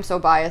are going to think I'm so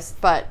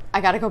biased, but I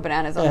got to go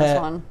bananas on this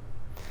one.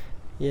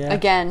 Yeah.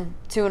 Again,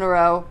 2 in a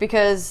row,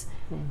 because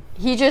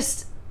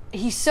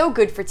he's so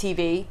good for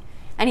TV,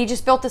 and he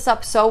just built this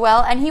up so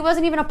well, and he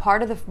wasn't even a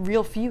part of the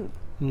real feud.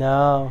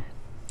 No.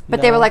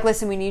 But they were like,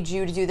 listen, we need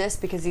you to do this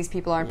because these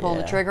people aren't pulling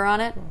the Yeah. trigger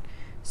on it.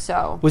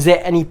 So. Was there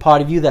any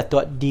part of you that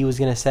thought D was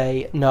going to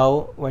say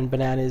no when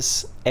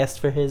Bananas asked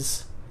for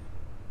his?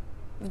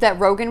 That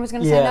Rogan was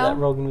going to say no? Yeah, that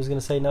Rogan was going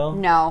to say no?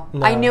 No.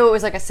 No. I knew it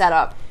was like a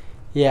setup.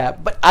 Yeah,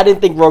 but I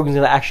didn't think Rogan was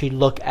going to actually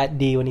look at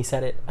D when he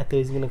said it. I thought he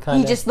was going to kind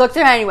of... He just looked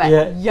at her and he went,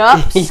 Yeah.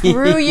 yup,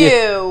 screw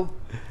you.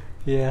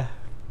 Yeah.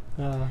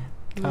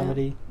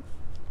 Comedy.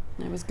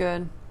 It was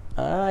good.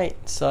 All right,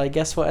 so I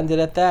guess we'll end it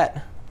at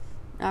that.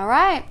 All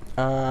right.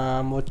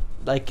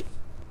 Like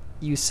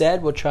you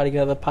said, we'll try to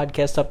get another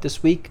podcast up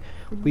this week.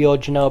 We owe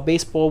Janelle a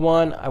baseball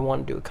one. I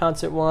want to do a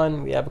concert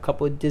one. We have a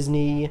couple of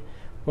Disney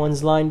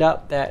ones lined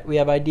up that we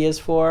have ideas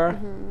for.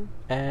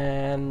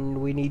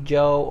 And we need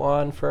Joe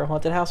on for a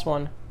haunted house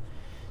one.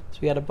 So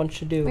we got a bunch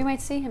to do. We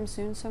might see him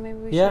soon, so maybe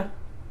we Yeah.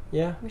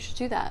 we should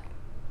do that.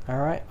 All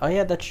right. Oh,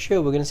 yeah, that's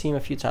true. We're going to see him a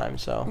few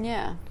times. So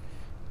Yeah.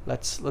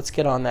 let's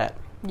get on that.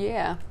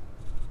 Yeah.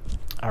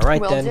 All right,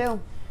 Will then. do.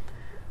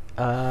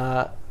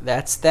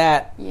 That's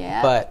that.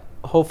 Yeah. But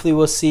hopefully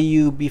we'll see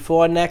you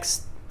before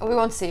next. We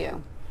won't see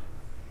you.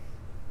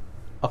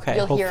 Okay,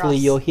 You'll hear hopefully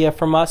us. you'll hear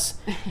from us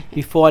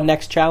before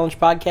next challenge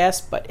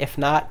podcast. But if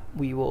not,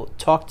 we will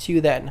talk to you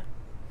then.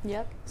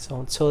 Yep. So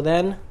until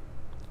then,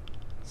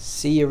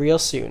 see you real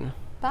soon.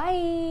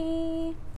 Bye.